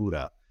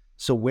Ventura.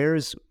 So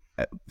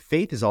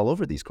faith is all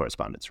over these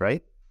correspondence,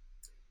 right?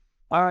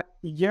 I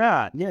mean,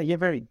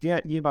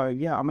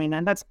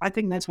 and I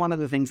think that's one of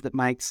the things that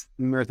makes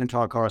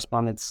mercantile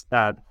correspondence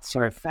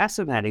so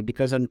fascinating,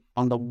 because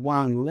on the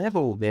one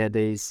level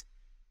there's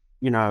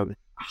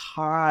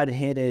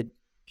hard-headed,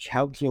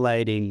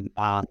 calculating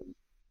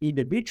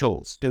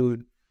individuals who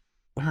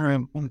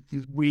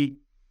we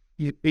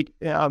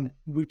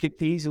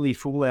could easily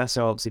fool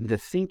ourselves into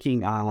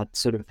thinking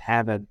sort of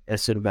have a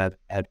 20th,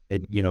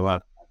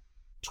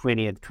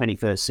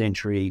 21st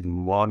century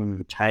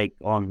modern take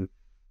on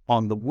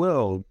the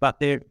world, but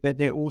they're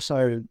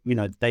also,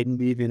 they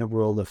live in a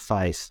world of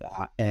faith,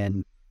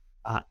 and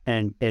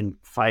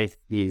faith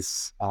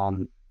is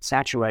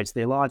saturates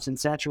their lives and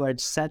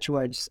saturates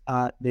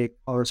their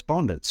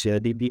correspondence.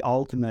 The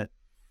ultimate,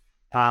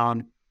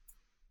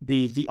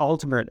 the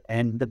ultimate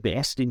and the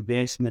best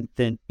investment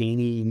that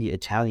any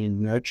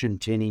Italian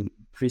merchant, any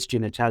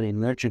Christian Italian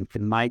merchant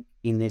can make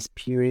in this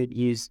period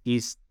is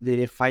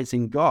their faith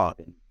in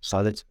God.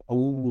 So that's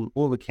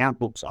all account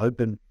books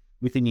open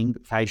with an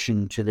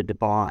invitation to the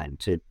divine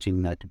to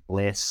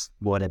bless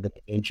whatever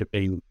the venture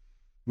being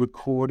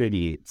recorded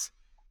is.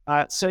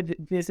 So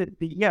there's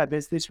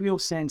this real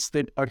sense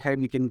that, okay,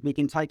 we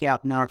can take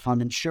out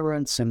maritime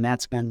insurance, and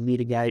that's going to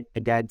mitigate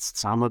against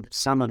some of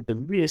the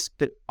risk,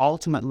 but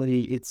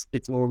ultimately it's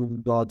all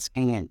in God's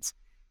hands.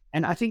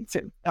 And I think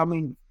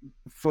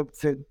for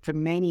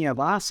many of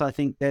us, I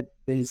think that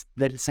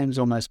it seems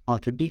almost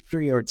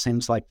contradictory, or it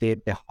seems like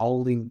they're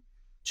holding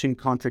two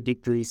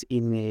contradictory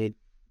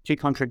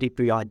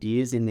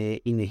ideas in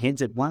their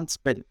heads at once,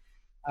 but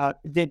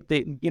they're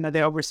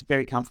obviously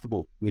very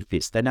comfortable with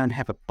this. They don't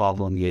have a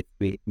problem yet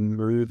with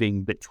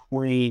moving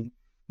between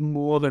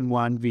more than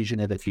one vision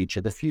of the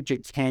future. The future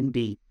can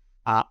be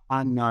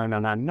unknown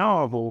and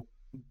unknowable,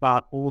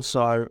 but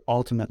also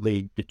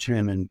ultimately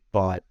determined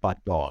by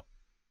God.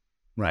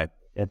 Right.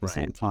 At the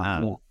same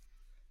time.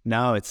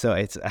 No, it's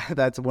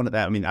that's one of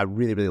that. I mean, I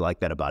really, really like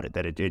that about it,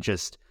 that it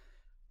just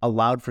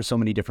allowed for so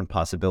many different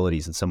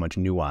possibilities and so much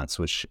nuance,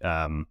 which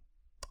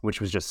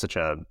was just it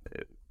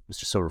was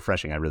just so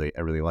refreshing. I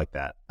really like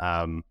that.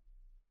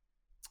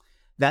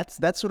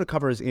 That sort of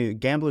covers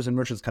Gamblers and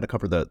Merchants kind of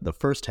cover the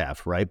first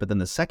half, right? But then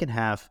the second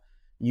half,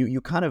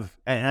 you kind of,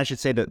 and I should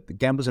say that the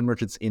Gamblers and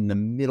Merchants in the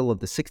middle of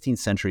the 16th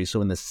century.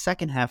 So in the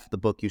second half of the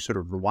book, you sort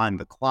of rewind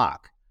the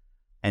clock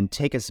and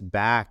take us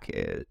back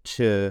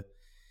to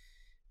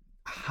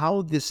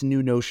how this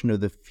new notion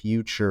of the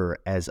future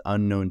as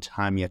unknown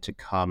time yet to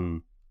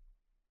come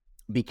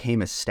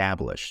became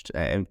established,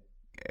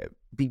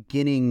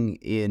 beginning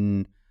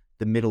in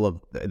the middle of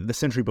the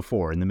century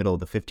before, in the middle of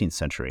the 15th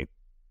century.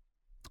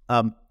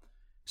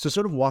 So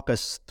sort of walk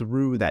us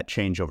through that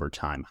change over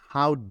time.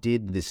 How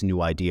did this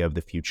new idea of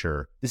the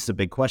future, this is a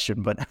big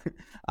question, but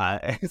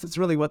it's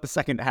really what the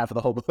second half of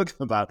the whole book is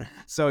about.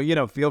 So,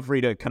 feel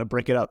free to kind of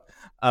break it up.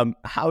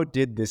 How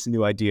did this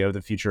new idea of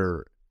the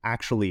future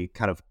actually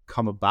kind of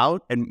come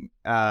about? And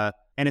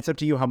it's up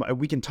to you how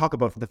we can talk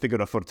about the figure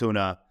of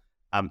Fortuna,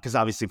 because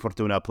obviously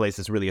Fortuna plays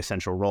this really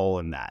essential role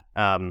in that.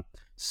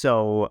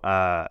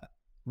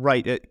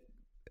 Right.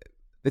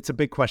 It's a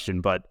big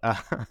question, but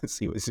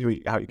see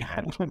how you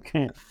can.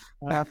 Okay.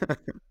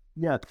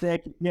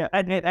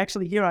 And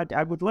actually, here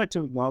I would like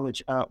to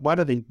acknowledge one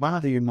of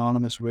the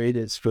anonymous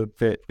readers for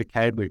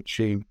Cambridge,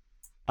 who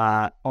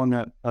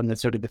on the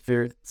sort of the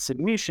first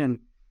submission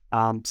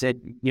said,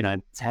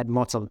 it's had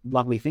lots of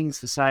lovely things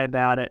to say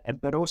about it,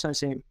 but also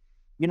said,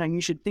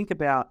 you should think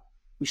about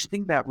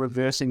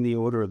reversing the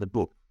order of the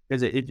book,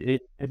 because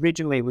it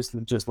originally was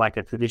just like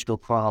a traditional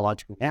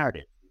chronological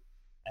narrative,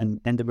 and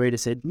the reader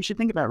said you should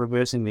think about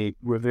reversing the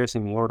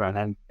order,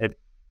 and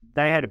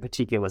they had a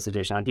particular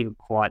suggestion. I didn't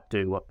quite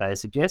do what they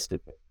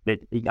suggested, but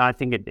I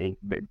think it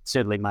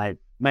certainly made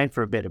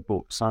for a better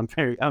book. So I'm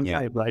very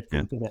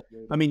grateful for that.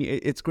 I mean,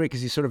 it's great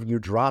because you're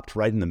dropped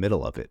right in the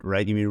middle of it,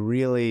 right? I mean,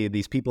 really,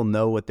 these people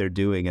know what they're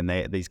doing, and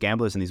these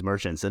gamblers and these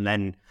merchants, and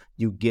then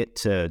you get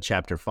to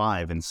chapter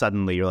 5, and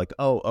suddenly you're like,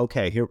 oh,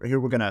 okay, here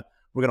we're gonna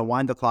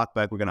wind the clock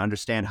back. We're gonna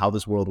understand how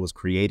this world was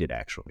created,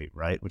 actually,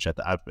 right? Which it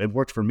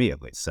worked for me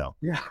at least. So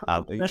you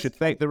should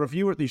thank the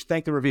reviewer. You should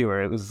thank the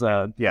reviewer. It was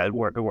it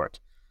worked. It worked.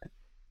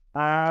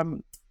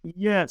 So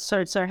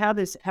how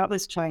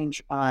this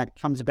change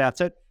comes about.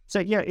 So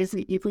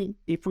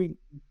if we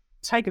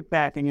take it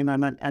back,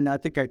 and I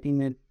think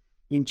in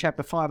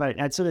chapter 5,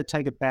 I'd sort of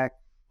take it back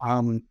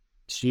to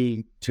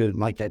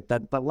like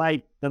the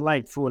late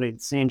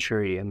 14th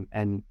century,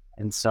 and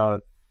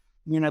so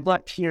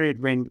that period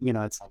when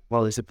it's like,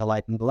 well, is it the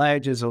late Middle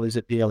Ages or is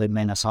it the early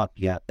Renaissance?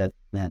 That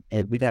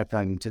without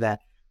going into that.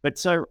 But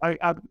so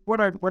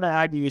what I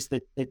argue is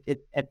that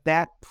at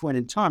that point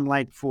in time,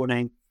 late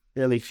 14th,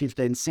 early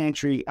 15th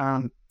century,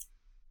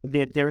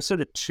 there are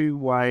sort of two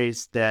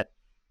ways that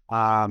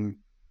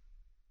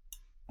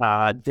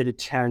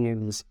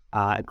Italians,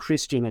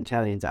 Christian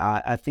Italians,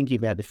 are thinking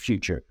about the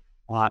future,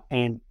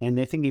 and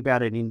they're thinking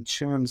about it in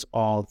terms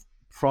of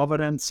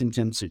providence, in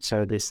terms of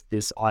this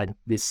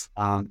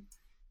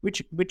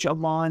which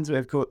aligns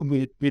with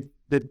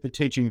the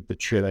teaching of the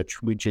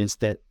church, which is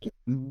that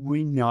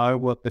we know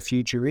what the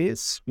future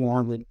is,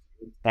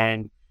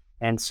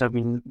 and so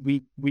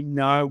we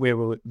know where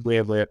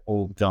we're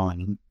all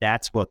going, and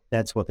that's what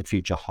the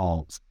future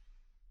holds.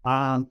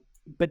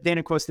 But then,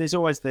 of course, there's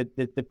always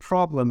the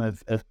problem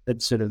of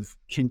sort of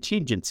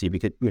contingency,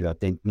 because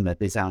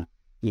there's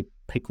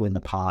people in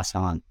the past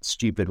aren't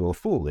stupid or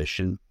foolish,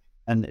 and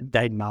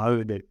they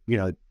know that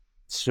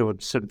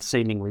sort of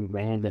seemingly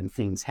random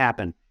things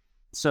happen.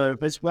 So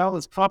as well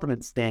as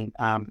providence, then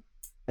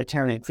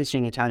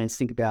Christian Italians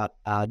think about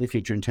the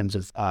future in terms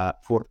of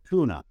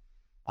fortuna,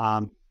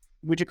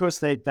 which of course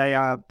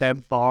they're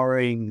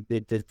borrowing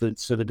the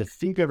sort of the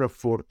figure of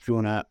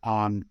fortuna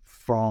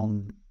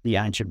from the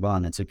ancient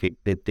Romans,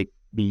 the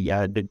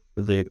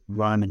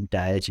Roman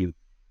deity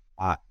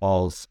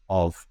of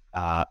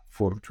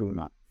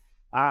fortuna.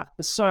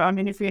 So I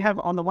mean, if you have,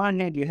 on the one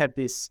hand, you have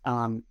this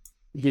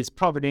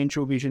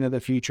providential vision of the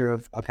future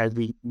of, okay,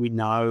 we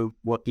know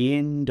what the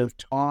end of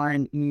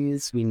time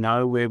is, we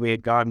know where we're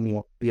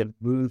going, we are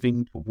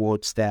moving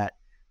towards that,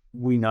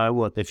 we know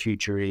what the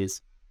future is.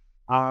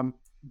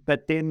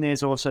 But then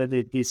there's also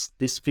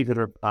this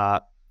figure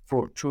of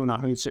fortuna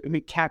who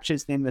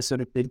captures then the sort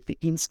of the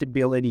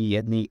instability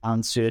and the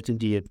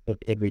uncertainty of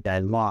everyday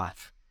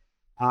life.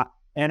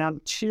 And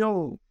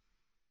until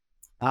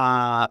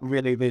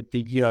really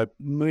the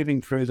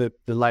moving through the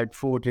late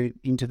 14th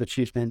into the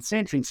 15th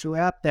century,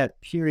 throughout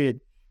that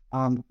period,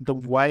 the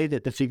way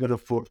that the figure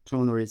of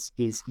fortuna is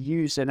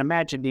used and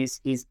imagined is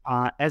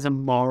as a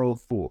moral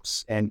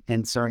force, and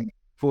so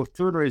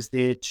fortuna is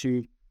there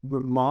to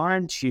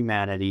remind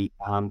humanity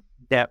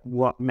that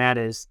what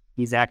matters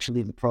is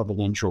actually the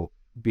providential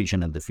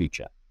vision of the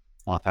future.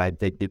 Okay,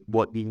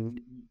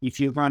 if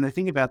you're going to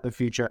think about the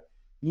future,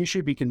 you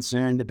should be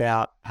concerned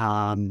about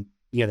what's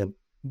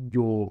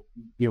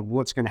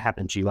going to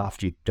happen to you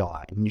after you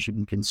die, and you should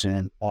be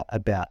concerned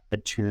about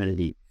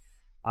eternity.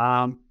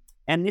 And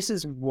this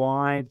is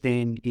why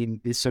then in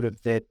this sort of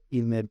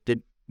in the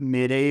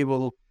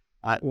medieval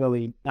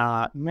early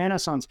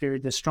Renaissance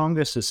period, the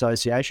strongest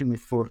association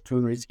with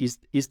fortuna is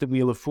the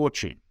Wheel of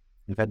Fortune.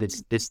 In fact,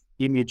 it's this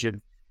image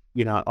of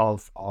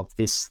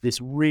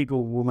this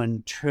regal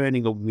woman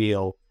turning a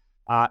wheel,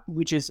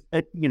 which is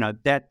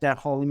that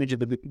whole image of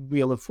the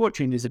Wheel of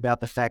Fortune is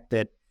about the fact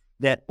that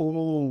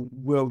all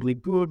worldly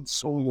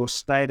goods, all your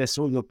status,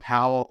 all your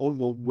power, all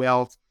your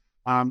wealth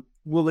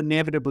will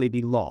inevitably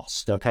be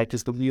lost. Okay,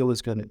 because the wheel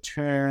is going to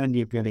turn,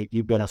 you're going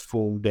to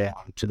fall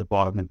down to the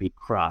bottom and be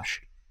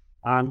crushed.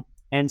 And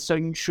so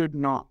you should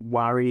not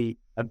worry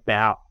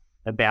about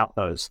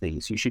those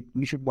things. You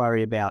should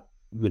worry about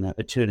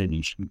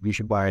eternity. You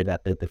should worry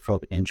about the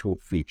providential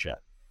future.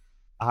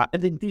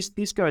 And then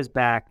this goes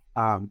back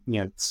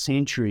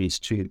centuries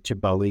to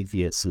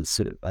Boethius, as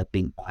sort of, I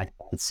think I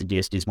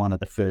suggest, is one of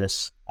the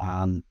first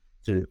sort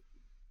of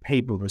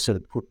people to sort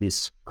of put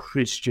this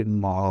Christian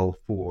moral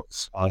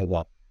force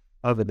over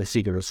the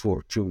figure of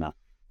fortuna.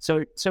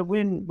 So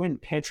when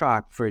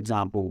Petrarch, for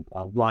example,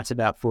 writes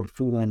about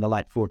fortuna in the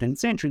late 14th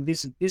century,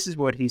 this is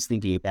what he's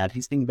thinking about.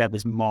 He's thinking about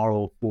this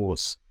moral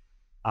force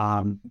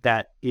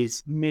that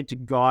is meant to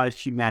guide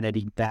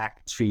humanity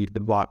back to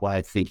the right way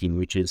of thinking,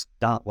 which is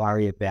don't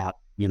worry about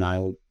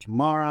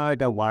tomorrow,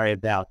 don't worry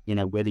about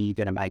whether you're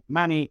going to make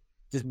money,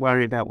 just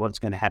worry about what's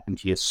going to happen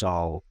to your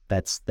soul.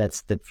 That's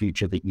the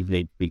future that you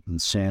need to be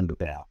concerned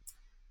about.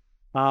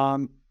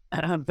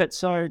 But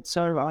so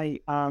I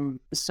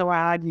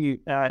argue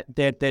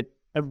that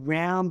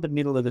around the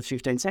middle of the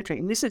 15th century.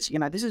 And this is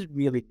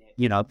really,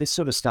 this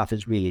sort of stuff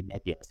is really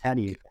nebulous. How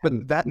do you?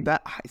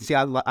 But see,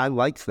 I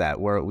liked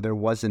that where there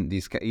wasn't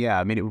these. Yeah,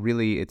 I mean,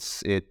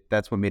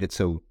 that's what made it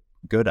so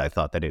good. I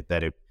thought that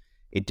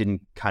it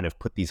didn't kind of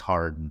put these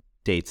hard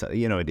dates.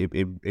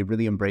 It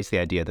really embraced the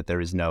idea that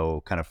there is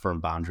no kind of firm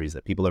boundaries,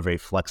 that people are very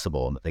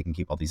flexible and that they can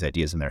keep all these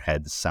ideas in their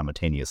heads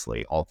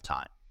simultaneously all the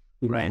time.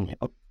 Right.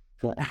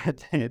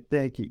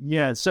 Thank you.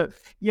 Yeah. So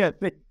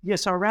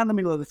around the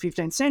middle of the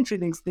 15th century,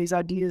 these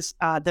ideas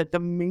that the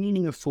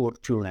meaning of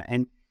Fortuna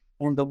and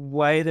the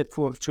way that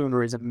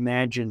Fortuna is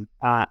imagined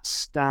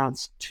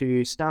starts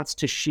to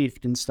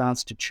shift and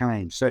starts to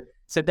change. So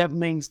that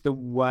means the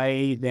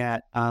way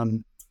that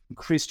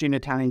Christian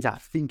Italians are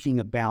thinking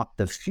about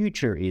the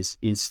future is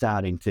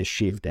starting to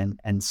shift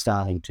and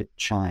starting to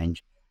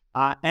change.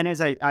 And as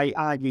I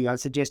argue, I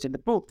suggest in the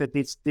book that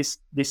these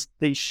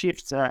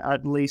shifts are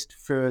at least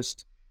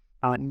first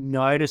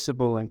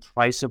noticeable and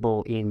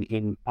traceable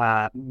in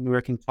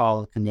mercantile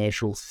and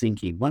commercial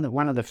thinking.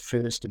 One of the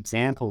first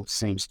examples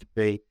seems to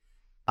be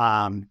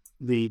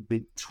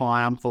the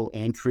triumphal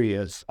entry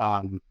of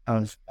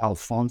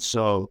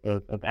Alfonso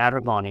of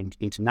Aragon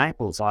into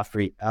Naples after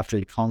he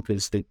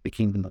conquers the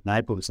kingdom of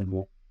Naples in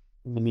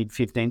the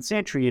mid-15th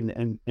century,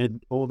 and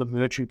all the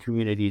merchant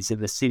communities of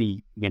the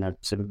city,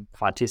 sort of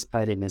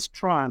participate in this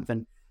triumph.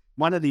 And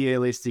one of the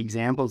earliest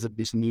examples of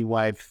this new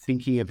way of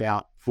thinking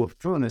about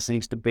Fortuna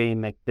seems to be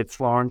in the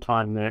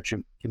Florentine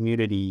merchant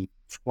community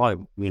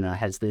flow,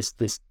 has this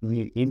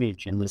new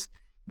image and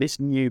this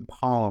new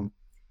poem.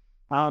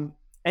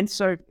 And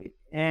so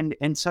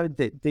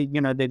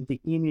the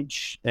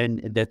image and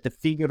the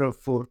figure of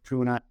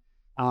Fortuna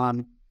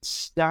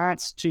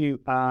starts to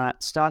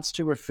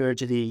refer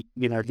to the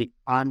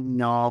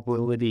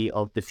unknowability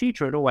of the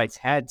future. It always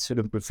had sort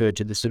of referred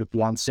to the sort of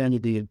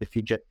uncertainty of the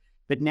future,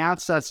 but now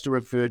it starts to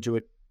refer to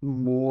it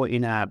more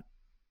in a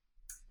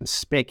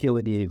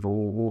speculative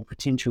or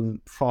potential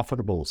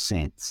profitable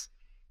sense.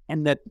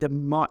 And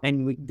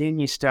then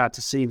you start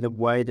to see the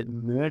way that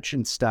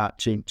merchants start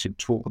to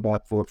talk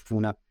about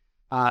Fortuna,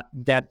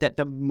 that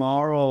the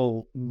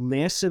moral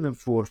lesson of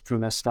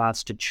Fortuna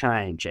starts to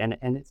change, and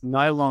it's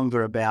no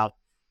longer about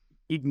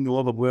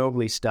ignore the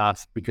worldly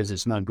stuff because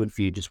it's not good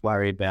for you. Just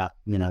worry about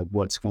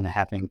what's going to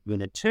happen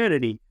in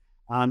eternity.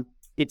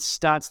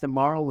 The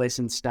moral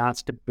lesson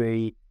starts to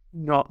be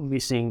not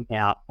missing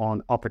out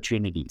on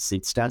opportunities.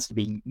 It starts to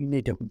be you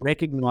need to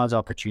recognize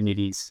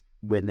opportunities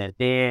when they're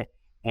there,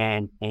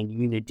 and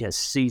you need to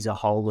seize a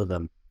hold of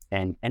them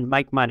and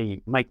make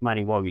money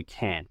while you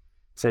can.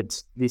 So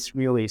it's this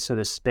really sort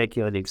of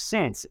speculative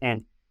sense,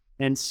 and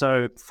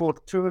so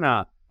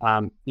Fortuna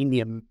in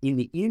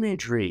the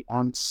imagery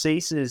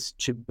ceases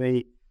to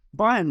be,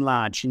 by and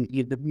large,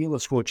 the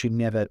Mueller's fortune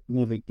never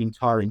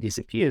entirely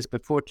disappears,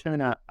 but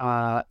Fortuna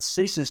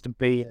ceases to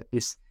be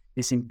this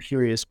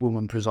imperious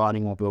woman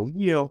presiding over a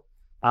wheel,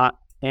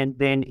 and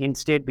then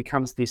instead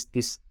becomes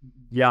this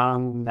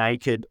young,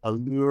 naked,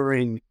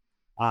 alluring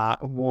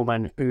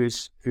woman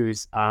who's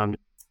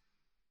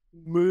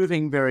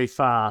moving very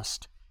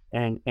fast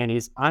and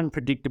is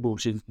unpredictable.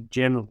 She's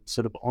generally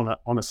sort of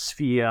on a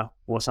sphere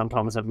or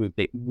sometimes a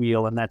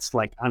wheel, and that's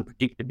like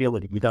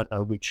unpredictability. We don't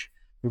know which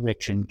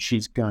direction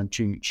she's going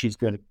to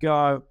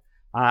go.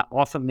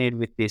 Often then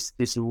with this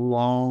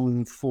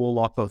long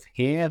forelock of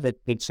hair that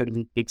sort of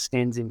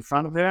extends in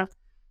front of her,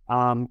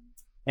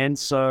 and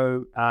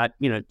so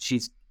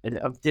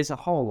there's a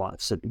whole lot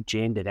of sort of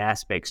gendered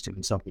aspects to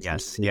this.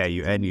 Yes, yeah,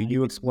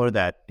 you explore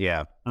that,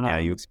 yeah,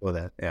 you explore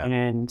that, yeah,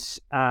 and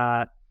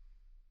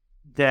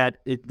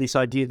this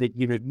idea that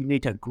you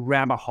need to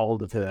grab a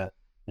hold of her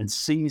and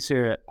seize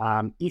her.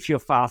 If you're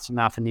fast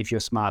enough and if you're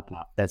smart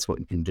enough, that's what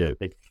you can do.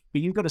 But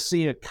you've got to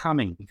see her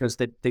coming because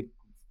the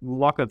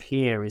lock of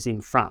hair is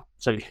in front,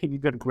 so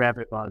you've got to grab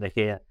her by the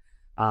hair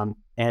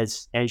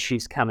as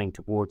she's coming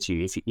towards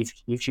you.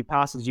 If she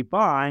passes you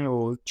by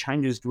or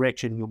changes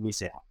direction, you'll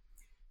miss out.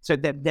 So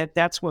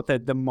that's what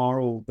the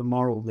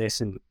moral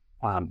lesson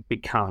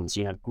becomes.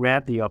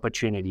 Grab the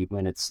opportunity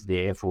when it's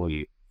there for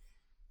you.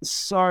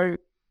 So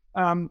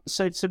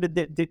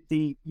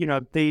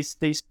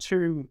these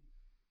two,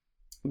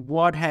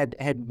 what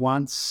had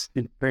once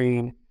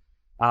been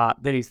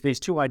these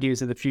two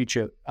ideas of the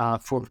future,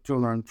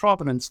 Fortuna and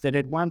Providence, that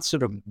had once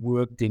sort of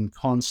worked in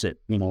concert.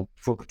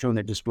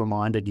 Fortuna just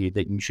reminded you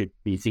that you should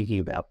be thinking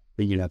about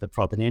the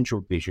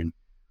providential vision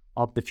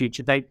of the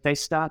future. They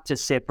start to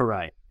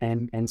separate,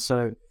 and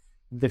so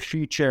the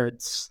future,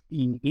 it's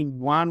in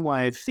one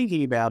way of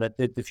thinking about it,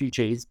 that the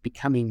future is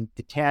becoming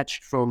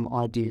detached from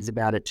ideas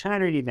about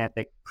eternity, that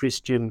the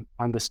Christian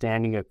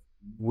understanding of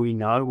we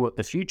know what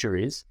the future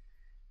is,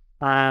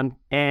 and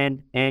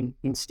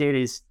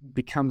instead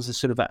becomes a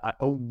sort of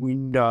a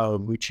window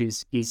which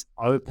is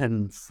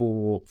open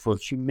for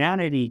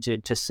humanity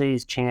to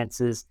seize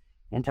chances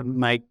and to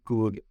make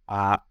good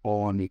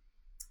on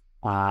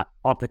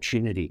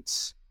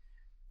opportunities.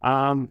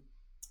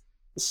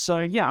 So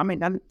yeah, I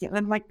mean, and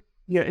like,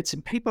 it's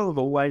people have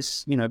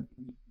always thought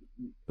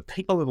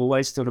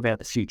about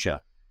the future.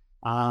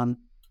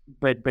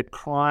 but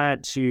prior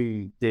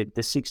to the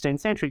 16th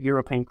century,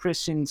 European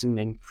Christians and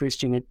then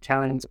Christian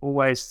Italians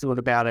always thought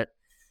about it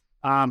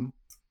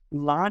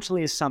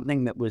largely as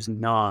something that was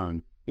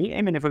known,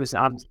 even if it was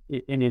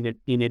in an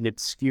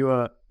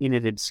obscure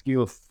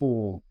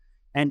form.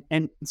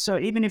 And so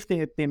even if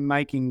they're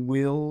making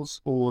wills,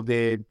 or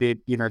they're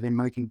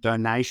making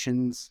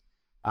donations,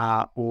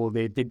 or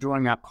they're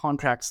drawing up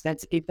contracts,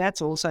 that's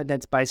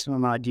based on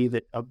an idea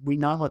that we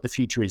know what the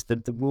future is,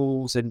 that the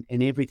rules and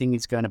everything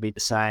is going to be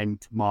the same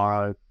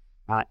tomorrow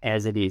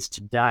as it is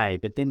today.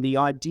 But then the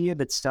idea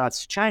that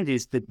starts to change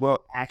is that,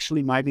 well,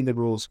 actually maybe the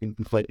rules can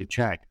completely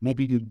change.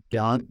 Maybe you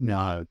don't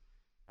know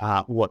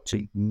what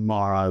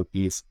tomorrow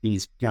is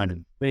going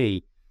to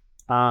be.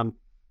 And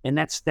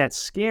that's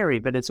scary,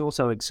 but it's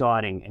also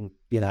exciting. And,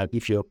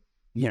 if you're,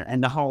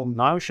 and the whole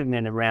notion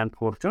then around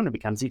Port Fortuna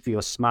becomes, if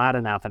you're smart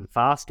enough and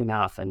fast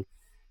enough, and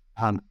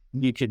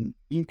you can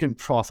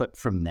profit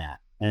from that.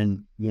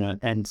 And,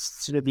 and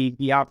sort of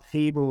the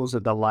upheavals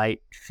of the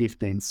late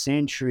 15th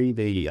century,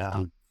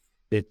 the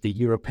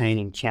European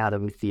encounter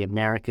with the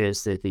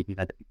Americas, the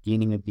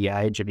beginning of the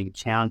age of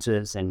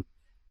encounters, and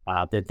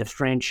the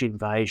French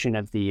invasion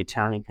of the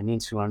Italian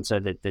peninsula, and so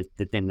that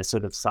then the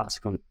sort of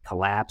subsequent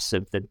collapse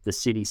of the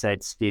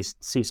city-state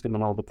system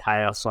and all the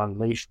chaos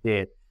unleashed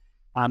there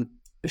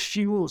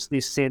fuels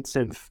this sense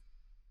of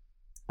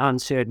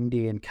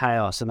uncertainty and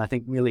chaos, and I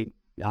think really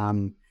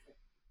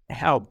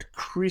helped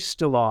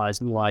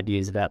crystallize new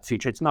ideas about the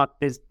future. It's not,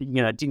 it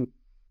didn't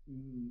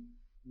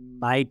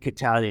make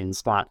Italians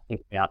start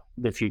thinking about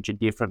the future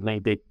differently.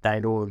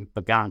 They'd already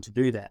begun to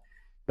do that,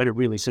 but it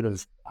really sort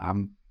of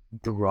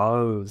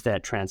drove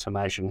that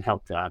transformation and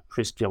helped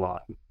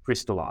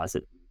crystallize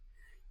it.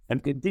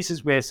 And this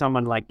is where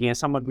someone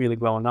someone really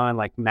well known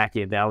like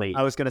Machiavelli.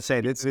 I was going to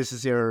say this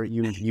is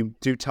you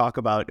do talk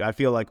about. I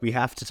feel like we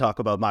have to talk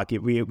about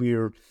Machiavelli.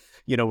 We're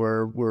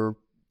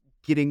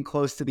getting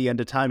close to the end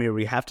of time here.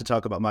 We have to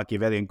talk about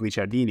Machiavelli and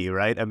Guicciardini,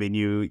 right? I mean,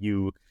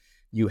 you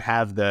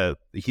have the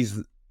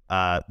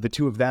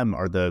two of them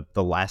are the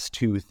last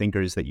two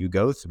thinkers that you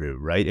go through,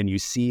 right? And you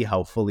see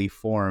how fully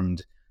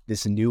formed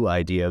this new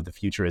idea of the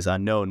future is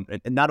unknown,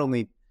 and not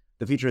only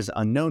the future is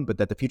unknown, but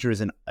that the future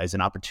is an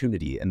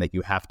opportunity, and that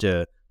you have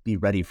to be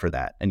ready for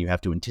that, and you have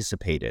to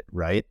anticipate it,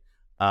 right?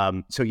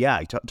 So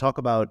yeah, talk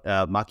about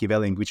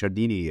Machiavelli and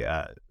Guicciardini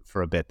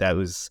for a bit.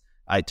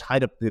 I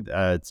tied up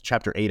it's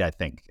chapter 8, I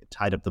think. It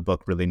tied up the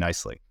book really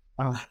nicely.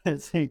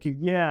 Thank you.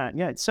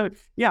 Yeah. So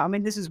yeah, I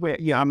mean, this is where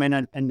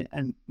and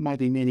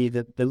maybe many of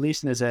the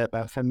listeners are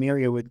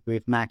familiar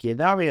with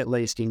Machiavelli, at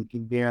least in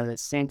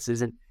various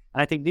senses, and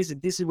I think this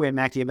is where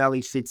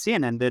Machiavelli fits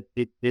in, and that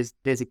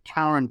there's a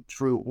current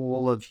through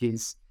all of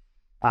his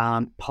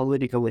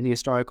political and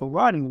historical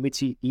writing, in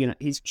which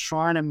he's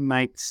trying to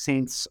make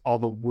sense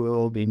of a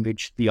world in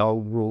which the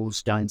old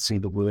rules don't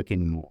seem to work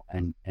anymore,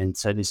 and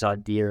so this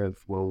idea of,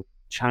 well,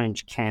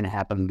 change can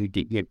happen.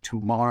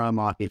 Tomorrow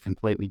might be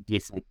completely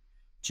different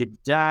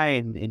today,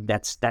 and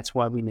that's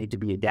why we need to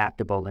be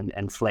adaptable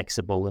and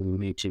flexible, and we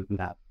need to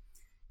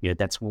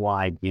that's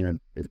why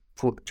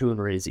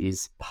Fortuna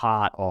is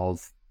part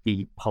of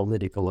the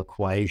political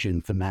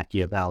equation for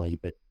Machiavelli,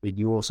 but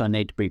you also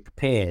need to be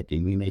prepared,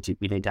 and we need to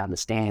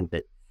understand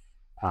that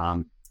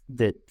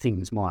that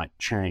things might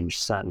change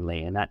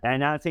suddenly. And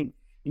I think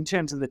in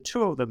terms of the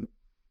two of them,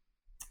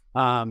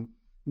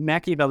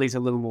 Machiavelli's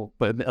a little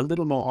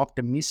more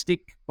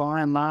optimistic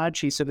by and large.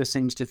 He sort of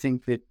seems to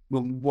think that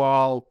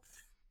while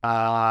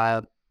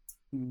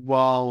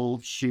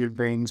human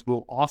beings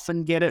will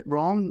often get it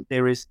wrong,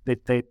 they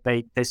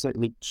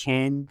certainly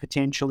can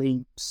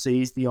potentially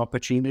seize the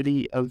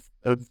opportunity of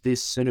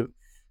this sort of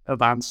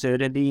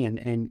uncertainty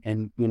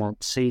and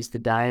seize the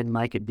day and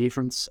make a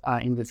difference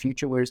in the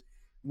future. Whereas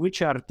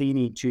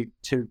Guicciardini,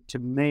 to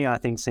me, I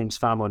think seems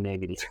far more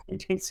negative.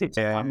 It seems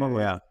far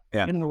more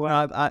I'm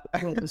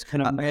just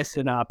going to mess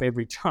it up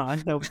every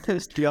time. They'll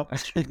just the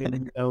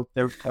opportunity.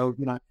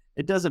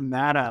 It doesn't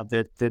matter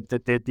that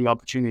the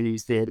opportunity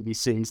is there to be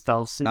seized.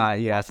 They'll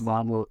seize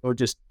one or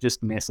just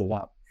mess it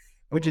up.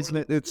 Which is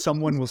that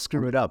someone will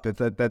screw it up.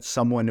 That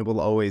someone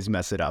will always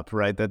mess it up,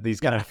 right? That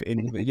these kind of,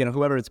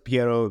 whoever it's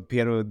Piero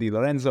di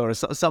Lorenzo or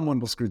someone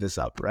will screw this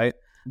up, right?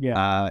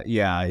 Yeah.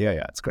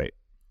 It's great.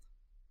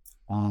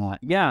 So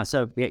that's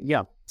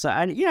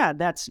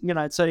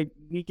so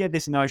you get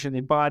this notion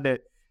that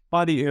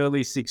by the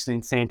early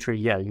 16th century,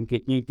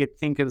 you get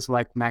thinkers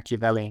like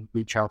Machiavelli and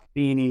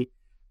Guicciardini,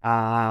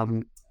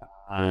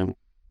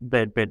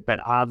 but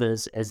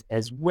others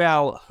as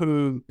well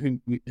who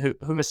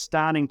are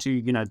starting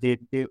to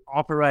they're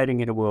operating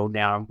in a world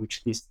now in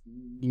which this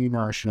new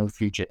notion of the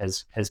future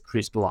has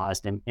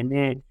crystallized, and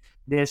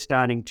they're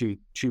starting to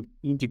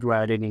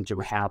integrate it into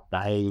how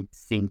they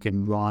think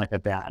and write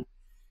about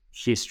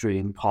history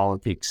and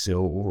politics,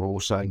 or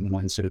also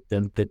sort of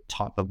the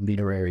type of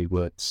literary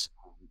works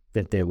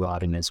that they're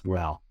writing as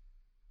well.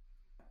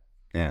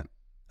 Yeah,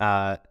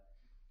 like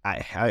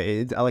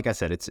I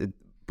said,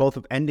 both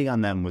of ending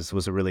on them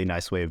was a really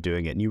nice way of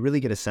doing it, and you really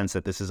get a sense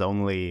that this is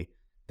only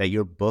that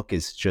your book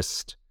is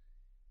just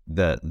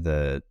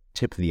the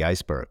tip of the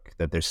iceberg,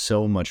 that there's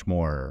so much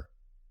more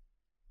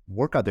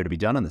work out there to be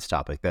done on this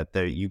topic, that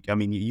you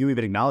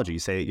even acknowledge it. You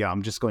say, yeah,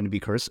 I'm just going to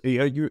be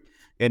you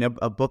in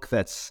a book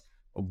that's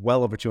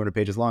well over 200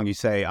 pages long, you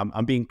say,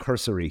 I'm being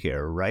cursory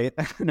here, right?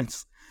 And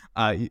it's,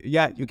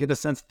 you get a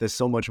sense that there's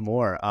so much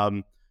more.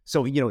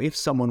 So, if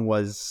someone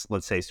was,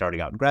 let's say,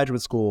 starting out in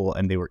graduate school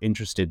and they were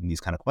interested in these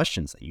kind of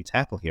questions that you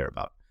tackle here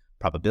about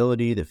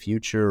probability, the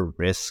future,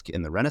 risk,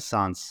 and the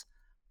Renaissance,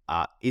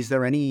 is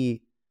there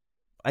any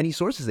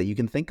sources that you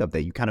can think of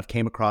that you kind of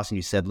came across and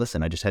you said,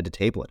 listen, I just had to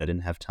table it, I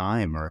didn't have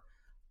time? Or,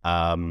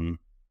 and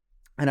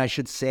I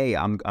should say,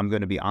 I'm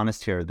going to be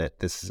honest here, that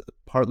this is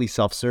partly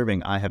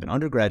self-serving. I have an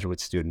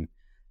undergraduate student,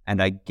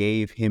 and I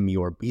gave him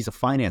he's a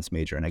finance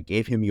major, and I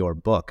gave him your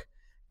book,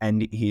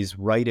 and he's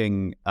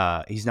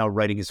now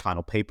writing his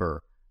final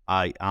paper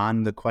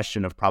on the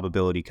question of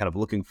probability, kind of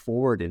looking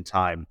forward in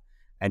time.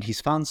 And he's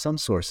found some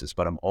sources,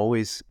 but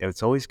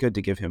it's always good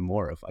to give him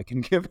more if I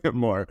can give him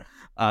more.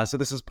 So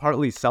this is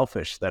partly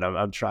selfish that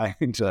I'm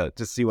trying to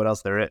see what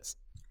else there is.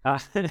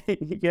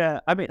 Yeah,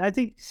 I mean, I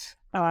think,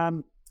 I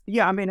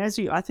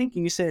think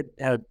you said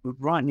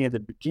right near the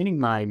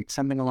beginning, mate,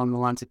 something along the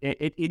lines of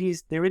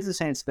there is a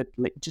sense that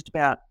just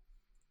about,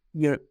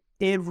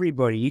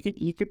 everybody,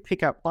 you could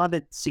pick up, by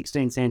the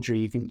 16th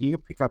century, you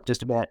could pick up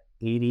just about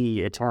any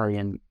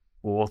Italian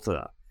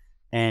author,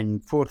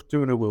 and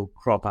Fortuna will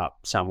crop up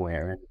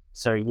somewhere. And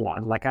so,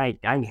 I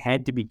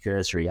had to be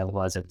cursory,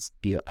 otherwise I'd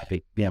be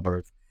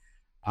able to,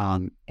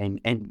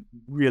 and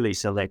really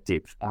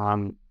selective.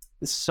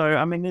 So,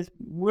 I mean, there's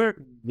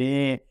work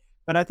there,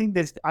 but I think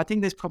there's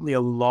probably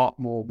a lot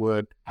more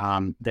work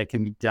that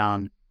can be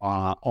done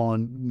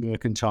on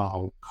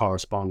mercantile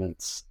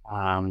correspondence,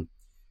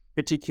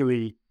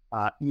 particularly.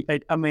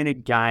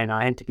 Again,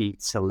 I had to be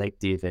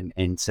selective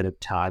and sort of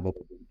target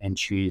and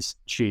choose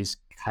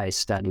case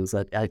studies.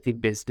 I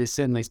think there's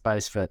certainly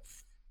space for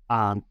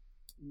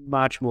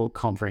much more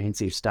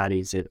comprehensive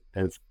studies and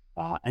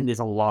there's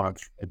a lot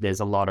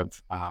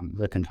of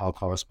mercantile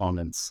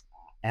correspondence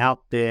out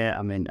there.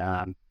 I mean,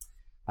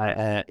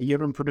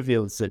 Jeroen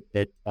Puttefields at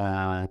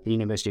the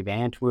University of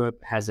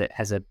Antwerp has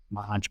a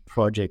large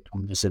project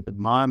on this at the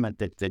moment.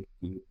 That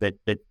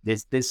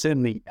there's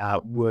certainly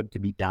work to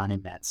be done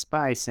in that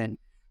space, and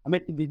I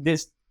mean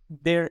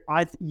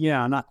I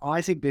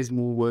think there's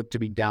more work to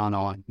be done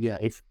on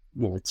to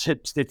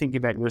think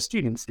about your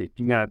students,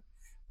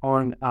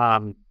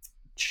 on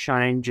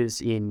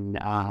changes in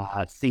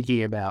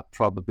thinking about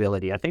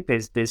probability. I think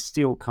there's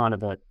still kind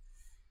of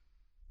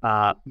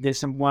there's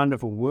some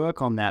wonderful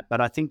work on that, but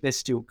I think there's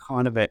still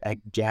kind of a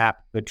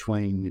gap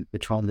between the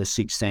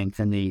 16th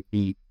and the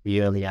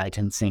early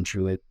 18th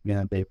century.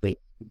 It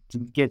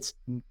gets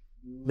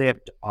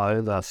left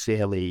over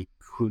fairly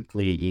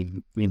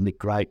quickly in the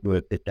great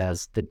work that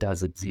does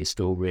exist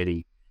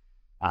already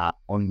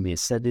on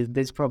this. So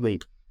there's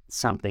probably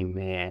something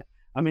there.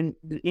 I mean,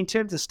 in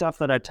terms of stuff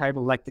that I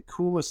table, like the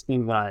coolest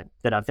thing that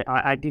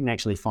I didn't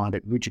actually find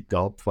it, Richard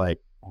Goldthwait.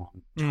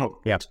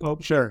 Yeah.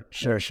 Sure.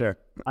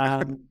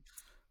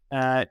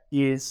 That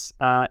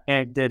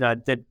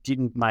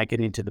didn't make it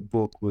into the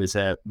book was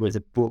a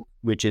book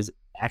which is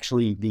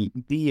actually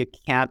the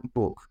account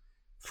book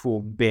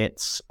for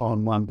bets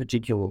on one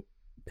particular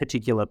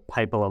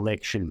papal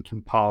election,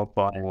 compiled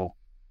by a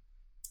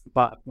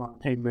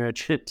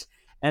merchant,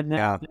 and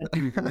that's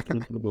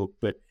into the book.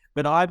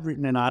 But I've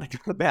written an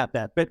article about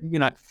that. But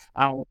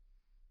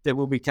that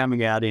will be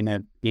coming out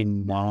in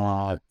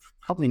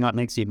probably not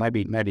next year,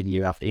 maybe the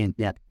year after,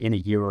 in a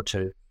year or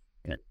two,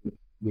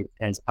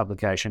 as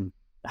publication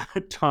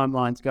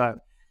timelines go.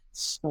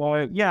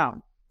 So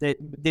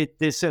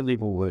there's certainly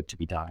more work to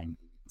be done in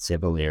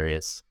several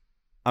areas.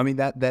 I mean,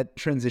 that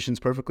transitions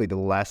perfectly to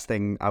the last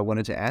thing I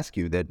wanted to ask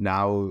you. That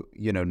now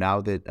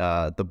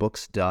that the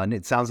book's done,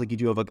 it sounds like you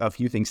do have a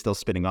few things still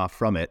spinning off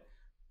from it.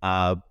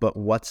 But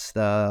what's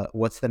the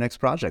next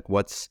project?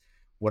 What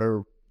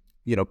are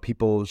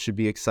people should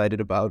be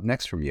excited about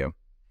next from you?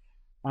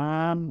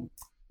 So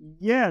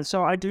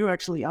I do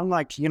actually,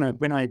 unlike,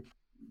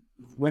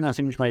 when I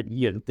finished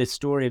the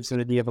story of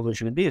sort of the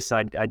evolution of this,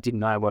 I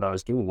didn't know what I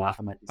was doing.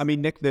 I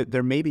mean, Nick,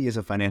 there maybe is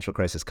a financial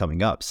crisis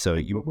coming up, so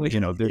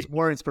there's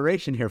more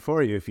inspiration here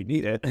for you if you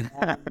need it.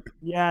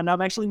 And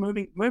I'm actually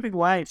moving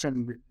away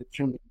from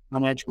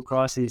financial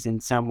crises in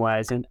some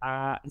ways, and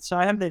so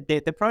I have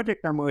the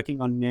project I'm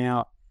working on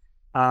now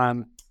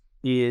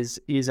is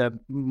a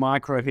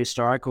micro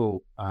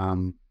historical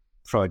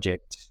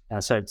project.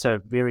 So it's a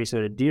very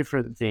sort of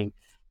different thing,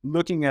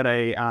 looking at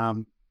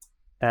a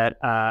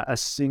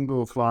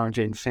single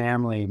Florentine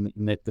family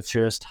in the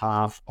first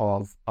half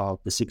of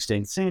the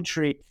 16th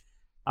century,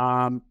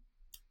 who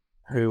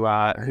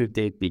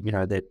did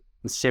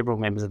several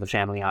members of the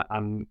family are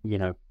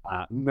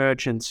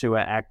merchants who are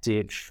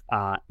active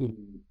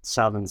in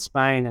southern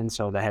Spain, and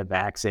so they have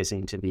access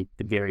into the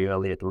very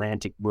early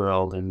Atlantic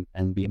world and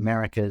the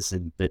Americas,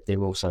 and but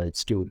they're also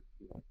still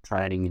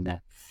trading in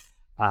the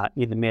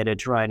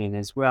Mediterranean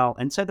as well.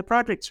 And so the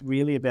project's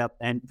really about,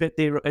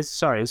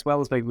 as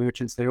well as being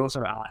merchants, they're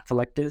also art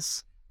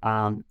collectors.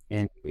 and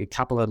a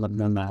couple of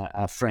them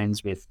are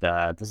friends with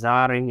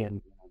Vasari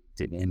and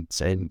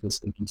some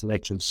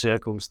intellectual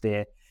circles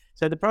there.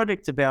 So the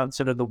project's about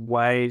sort of the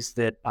ways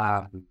that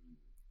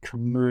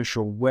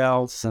commercial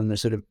wealth and the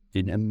sort of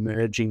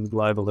emerging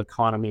global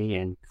economy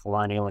and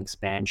colonial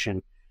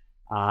expansion,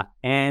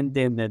 and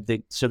then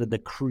the sort of the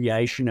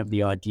creation of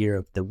the idea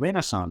of the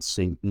Renaissance,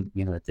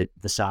 the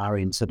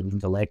Vasarian sort of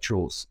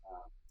intellectuals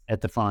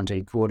at the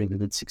Florentine court in the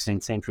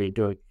mid-16th century are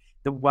doing,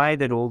 the way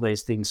that all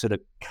these things sort of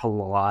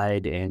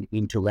collide and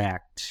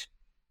interact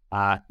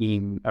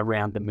in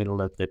around the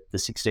middle of the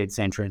 16th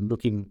century, and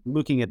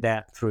looking at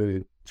that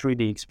through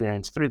the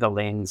experience, through the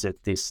lens of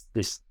this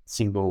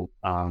single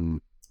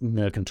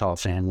mercantile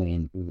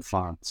family in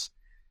Florence.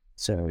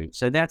 So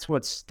that's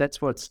what's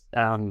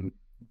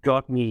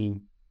got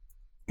me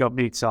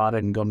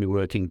excited and got me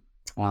working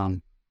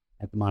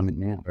at the moment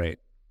now. Great,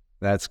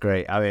 that's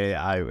great. I mean,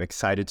 I'm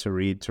excited to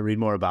read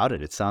more about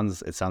it. It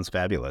sounds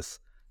fabulous.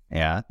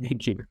 Yeah.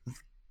 Thank you.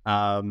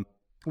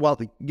 Well,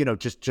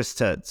 just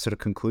to sort of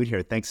conclude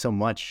here, thanks so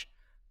much.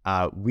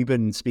 We've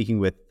been speaking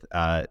with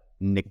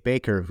Nick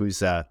Baker,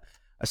 who's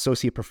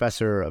associate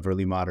professor of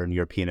early modern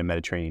European and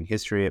Mediterranean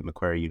history at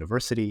Macquarie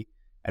University,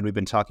 and we've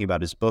been talking about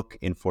his book,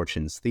 In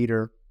Fortune's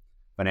Theater: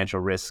 Financial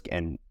Risk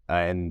and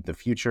the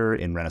Future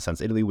in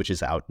Renaissance Italy, which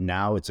is out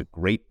now. It's a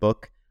great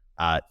book.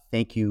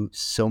 Thank you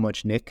so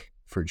much, Nick,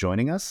 for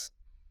joining us.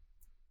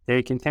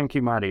 Thank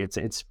you, Marty.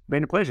 It's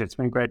been a pleasure. It's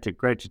been great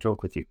to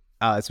talk with you.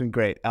 It's been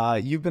great.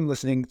 You've been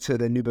listening to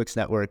the New Books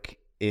Network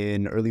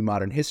in Early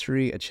Modern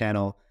History, a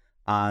channel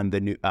on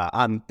the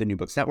New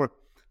Books Network.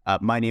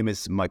 My name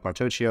is Mike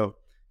Martocchio.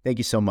 Thank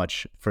you so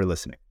much for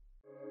listening.